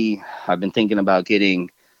maybe I've been thinking about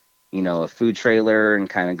getting, a food trailer and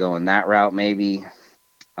kind of going that route maybe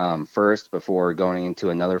first before going into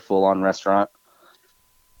another full-on restaurant.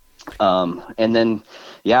 And then,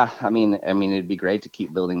 yeah, I mean, it'd be great to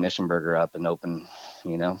keep building Mission Burger up and open,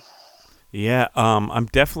 you know. Yeah, I'm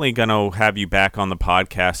definitely going to have you back on the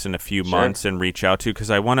podcast in a few months and reach out to you, because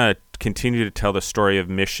I want to continue to tell the story of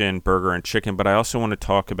Mission Burger and Chicken, but I also want to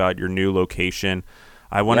talk about your new location.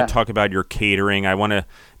 I want to talk about your catering. I want to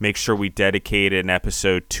make sure we dedicate an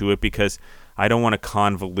episode to it, because I don't want to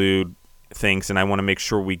convolute things, and I want to make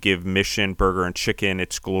sure we give Mission Burger and Chicken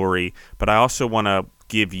its glory, but I also want to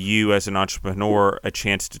give you as an entrepreneur a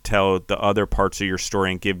chance to tell the other parts of your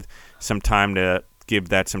story and give some time to give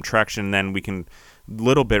that some traction. Then we can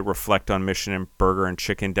little bit reflect on Mission and Burger and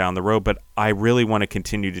Chicken down the road. But I really want to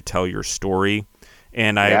continue to tell your story,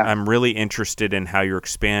 and I'm really interested in how you're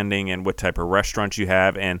expanding and what type of restaurants you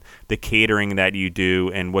have and the catering that you do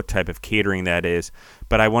and what type of catering that is.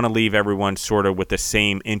 But I want to leave everyone sort of with the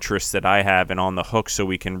same interests that I have and on the hook, so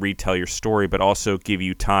we can retell your story, but also give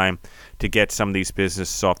you time to get some of these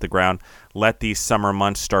businesses off the ground. Let these summer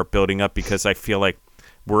months start building up, because I feel like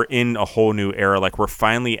we're in a whole new era. Like, we're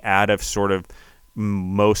finally out of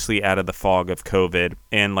mostly out of the fog of COVID.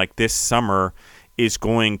 And like, this summer is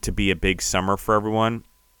going to be a big summer for everyone.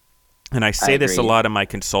 And I say this a lot in my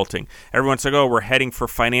consulting. Everyone's like, oh, we're heading for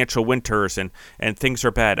financial winters and things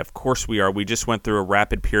are bad. Of course we are. We just went through a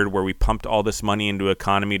rapid period where we pumped all this money into the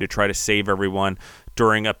economy to try to save everyone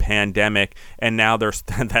during a pandemic, and now there's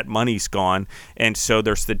that money's gone, and so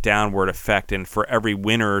there's the downward effect. And for every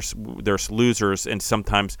winners, there's losers, and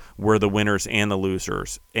sometimes we're the winners and the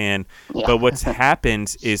losers. But what's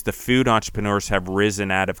happened is the food entrepreneurs have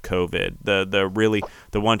risen out of COVID.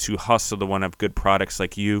 The ones who hustle, the one who have good products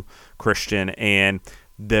like you, Christian, and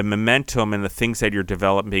the momentum and the things that you're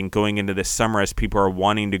developing going into this summer, as people are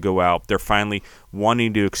wanting to go out, they're finally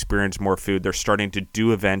wanting to experience more food. They're starting to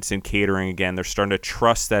do events and catering again. They're starting to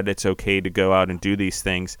trust that it's okay to go out and do these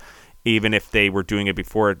things, even if they were doing it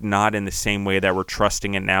before, not in the same way that we're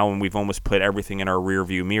trusting it now, and we've almost put everything in our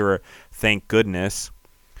rearview mirror, thank goodness.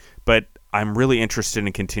 But I'm really interested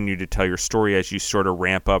in continue to tell your story as you sort of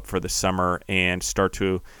ramp up for the summer and start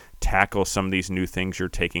to tackle some of these new things you're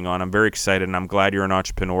taking on. I'm very excited, and I'm glad you're an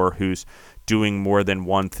entrepreneur who's doing more than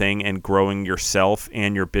one thing and growing yourself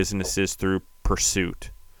and your businesses through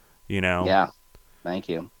pursuit. Yeah, thank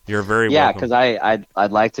you. You're very welcome. Because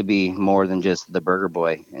I'd like to be more than just the burger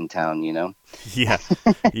boy in town. Yeah,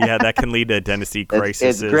 that can lead to identity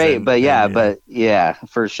crises. It's great, but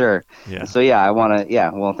for sure. Yeah. So I want to.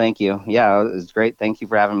 Yeah, well, thank you. Yeah, it was great. Thank you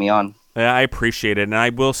for having me on. I appreciate it, and I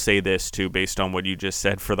will say this too, based on what you just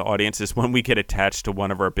said for the audience, is when we get attached to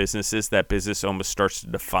one of our businesses, that business almost starts to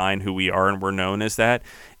define who we are, and we're known as that.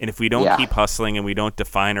 And if we don't keep hustling and we don't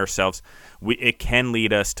define ourselves, it can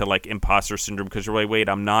lead us to like imposter syndrome, because you're like, wait,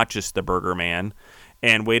 I'm not just the burger man,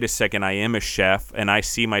 and wait a second, I am a chef, and I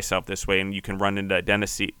see myself this way, and you can run into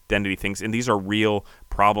identity things, and these are real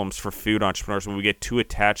problems for food entrepreneurs. When we get too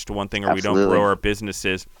attached to one thing, or we don't grow our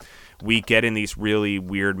businesses, we get in these really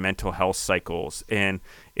weird mental health cycles, and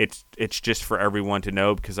it's just for everyone to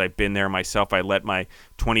know, because I've been there myself. I let my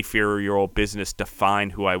 24-year-old business define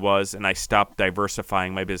who I was, and I stopped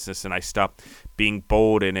diversifying my business, and I stopped being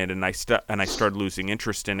bold in it, and I started losing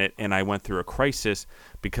interest in it, and I went through a crisis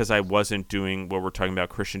because I wasn't doing what we're talking about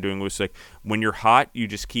Christian doing. It was like, when you're hot, you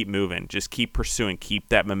just keep moving, just keep pursuing, keep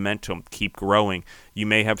that momentum, keep growing. You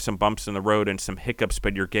may have some bumps in the road and some hiccups,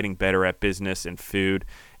 but you're getting better at business and food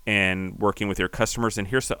and working with your customers. And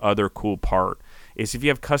here's the other cool part, is if you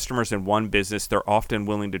have customers in one business, they're often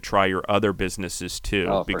willing to try your other businesses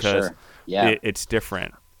too, because it's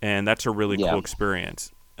different. And that's a really cool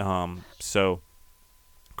experience. So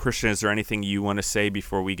Christian, is there anything you want to say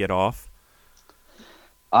before we get off?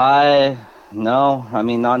 No, I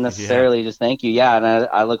mean, not necessarily. Just thank you. Yeah. And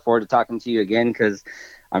I look forward to talking to you again, because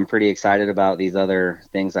I'm pretty excited about these other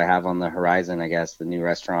things I have on the horizon. I guess the new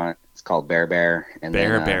restaurant, it's called Bear. And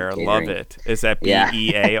Bear, love it. Is that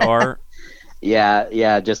BEAR?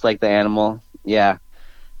 Yeah, just like the animal. Yeah.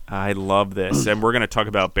 I love this, and we're going to talk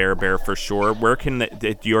about Bear for sure. Where can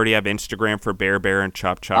do you already have Instagram for Bear and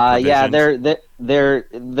Chop Provisions? Yeah,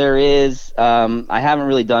 there is. I haven't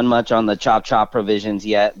really done much on the Chop Provisions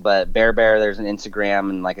yet, but Bear, there's an Instagram,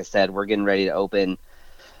 and like I said, we're getting ready to open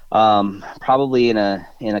probably in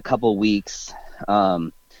a couple weeks,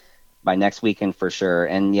 by next weekend for sure.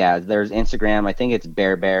 And yeah, there's Instagram. I think it's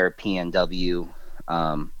Bear PNW.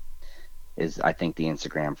 is I think the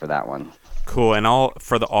Instagram for that one. Cool. And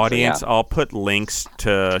for the audience, So, yeah. I'll put links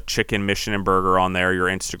to Chicken Mission and Burger on there, your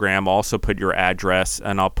Instagram. I'll also put your address,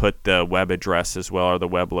 and I'll put the web address as well, or the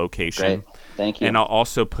web location. Great. Thank And you. I'll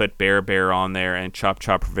also put Bear on there, and Chop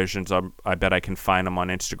Provisions. I bet I can find them on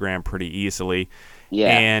Instagram pretty easily.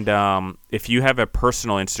 Yeah. And if you have a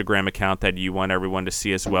personal Instagram account that you want everyone to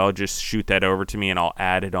see as well, just shoot that over to me, and I'll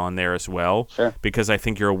add it on there as well. Sure. Because I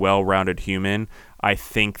think you're a well-rounded human. I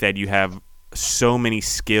think that you have so many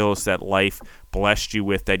skills that life blessed you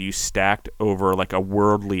with that you stacked over like a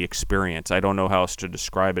worldly experience. I don't know how else to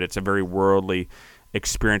describe it. It's a very worldly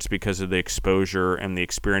experience because of the exposure and the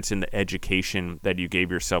experience and the education that you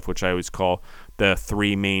gave yourself, which I always call the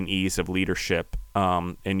 3 main E's of leadership.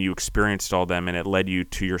 And you experienced all them, and it led you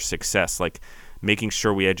to your success. Like making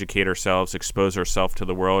sure we educate ourselves, expose ourselves to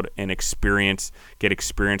the world, and get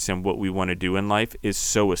experience in what we want to do in life is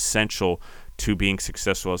so essential to being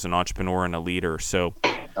successful as an entrepreneur and a leader. So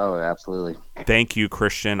Oh, absolutely. thank you,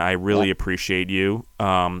 Christian. I really appreciate you.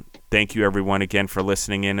 Thank you, everyone, again for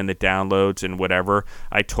listening in and the downloads and whatever.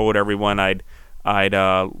 I told everyone I'd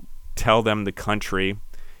tell them the country.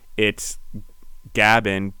 It's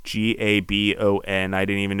Gabon, Gabon. I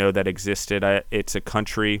didn't even know that existed. It's a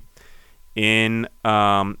country in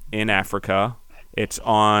Africa. It's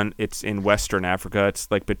in Western Africa.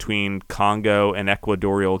 It's like between Congo and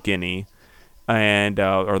Equatorial Guinea, and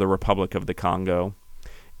or the Republic of the Congo.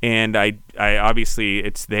 And I obviously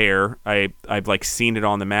it's there. I've like seen it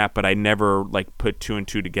on the map, but I never like put 2 and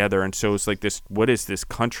 2 together. And so it's like this. What is this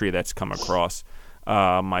country that's come across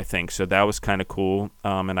my thing? So that was kind of cool.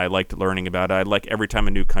 And I liked learning about it. I like every time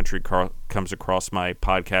a new country comes across my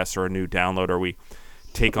podcast or a new download, or we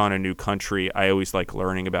take on a new country, I always like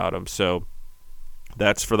learning about them. So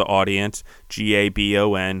that's for the audience.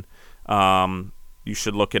 Gabon. You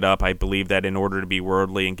should look it up. I believe that in order to be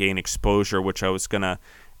worldly and gain exposure, which I was going to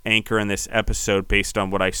anchor in this episode based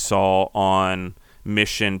on what I saw on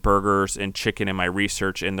Mission Burgers and Chicken in my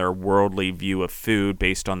research in their worldly view of food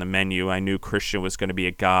based on the menu, I knew Christian was going to be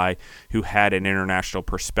a guy who had an international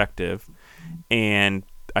perspective. And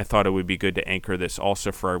I thought it would be good to anchor this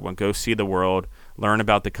also for everyone. Go see the world, learn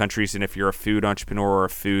about the countries, and if you're a food entrepreneur or a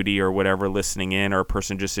foodie or whatever listening in, or a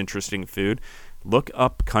person just interested in food, look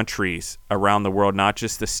up countries around the world, not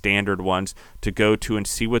just the standard ones, to go to and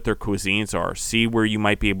see what their cuisines are. See where you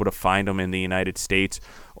might be able to find them in the United States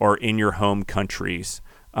or in your home countries,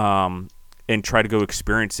 and try to go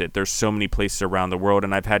experience it. There's so many places around the world,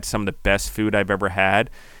 and I've had some of the best food I've ever had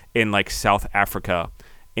in like South Africa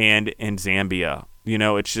and in Zambia. You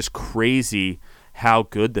know, it's just crazy how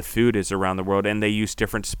good the food is around the world, and they use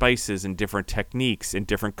different spices and different techniques and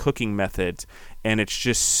different cooking methods, and it's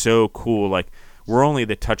just so cool. Like, we're only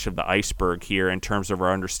the touch of the iceberg here in terms of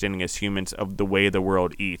our understanding as humans of the way the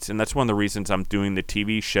world eats. And that's one of the reasons I'm doing the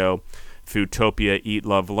TV show Foodtopia, Eat,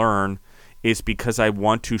 Love, Learn, is because I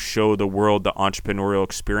want to show the world the entrepreneurial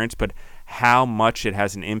experience, but how much it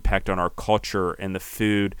has an impact on our culture and the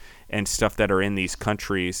food and stuff that are in these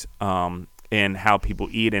countries, and how people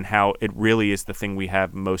eat, and how it really is the thing we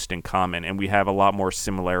have most in common. And we have a lot more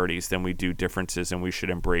similarities than we do differences, and we should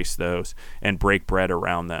embrace those and break bread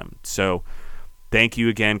around them. So thank you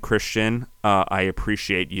again, Christian. I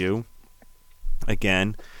appreciate you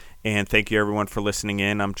again. And thank you, everyone, for listening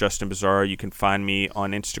in. I'm Justin Bizzarro. You can find me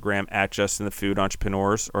on Instagram at Justin the Food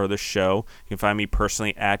Entrepreneurs, or the show. You can find me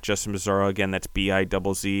personally at Justin Bizzarro. Again, that's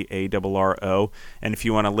BIZZARRO. And if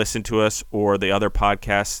you want to listen to us or the other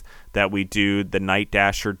podcasts that we do, the Night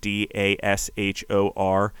Dasher,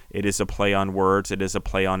 DASHOR, it is a play on words. It is a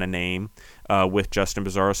play on a name with Justin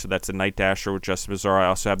Bizzarro. So that's the Night Dasher with Justin Bizzarro. I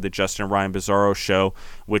also have the Justin and Ryan Bizzarro Show,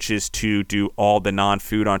 which is to do all the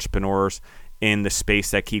non-food entrepreneurs in the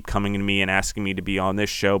space that keep coming to me and asking me to be on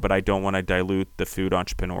this show, but I don't want to dilute the food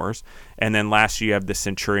entrepreneurs. And then last, you have the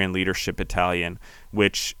Centurion Leadership Battalion,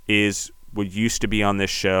 which is what used to be on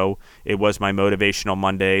this show. It was my Motivational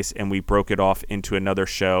Mondays, and we broke it off into another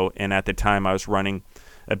show. And at the time, I was running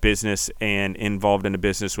a business and involved in a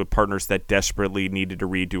business with partners that desperately needed to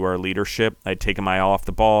redo our leadership. I'd taken my eye off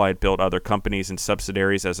the ball. I'd built other companies and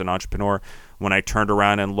subsidiaries as an entrepreneur. When I turned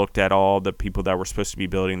around and looked at all the people that were supposed to be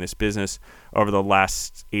building this business over the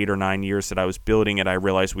last 8 or 9 years that I was building it, I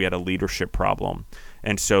realized we had a leadership problem.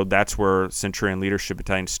 And so that's where Centurion Leadership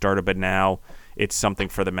Battalion started. But now it's something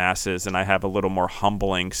for the masses, and I have a little more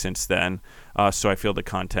humbling since then. So I feel the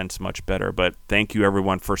content's much better. But thank you,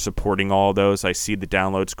 everyone, for supporting all of those. I see the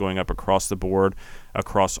downloads going up across the board,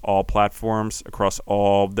 across all platforms, across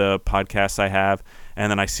all the podcasts I have.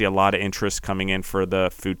 And then I see a lot of interest coming in for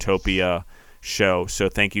the Foodtopia show. So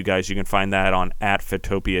thank you, guys. You can find that on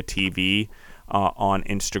 @Foodtopia TV on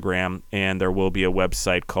Instagram, and there will be a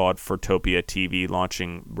website called Fortopia TV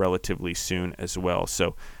launching relatively soon as well.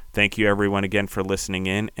 So thank you everyone again for listening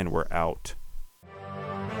in, and we're out.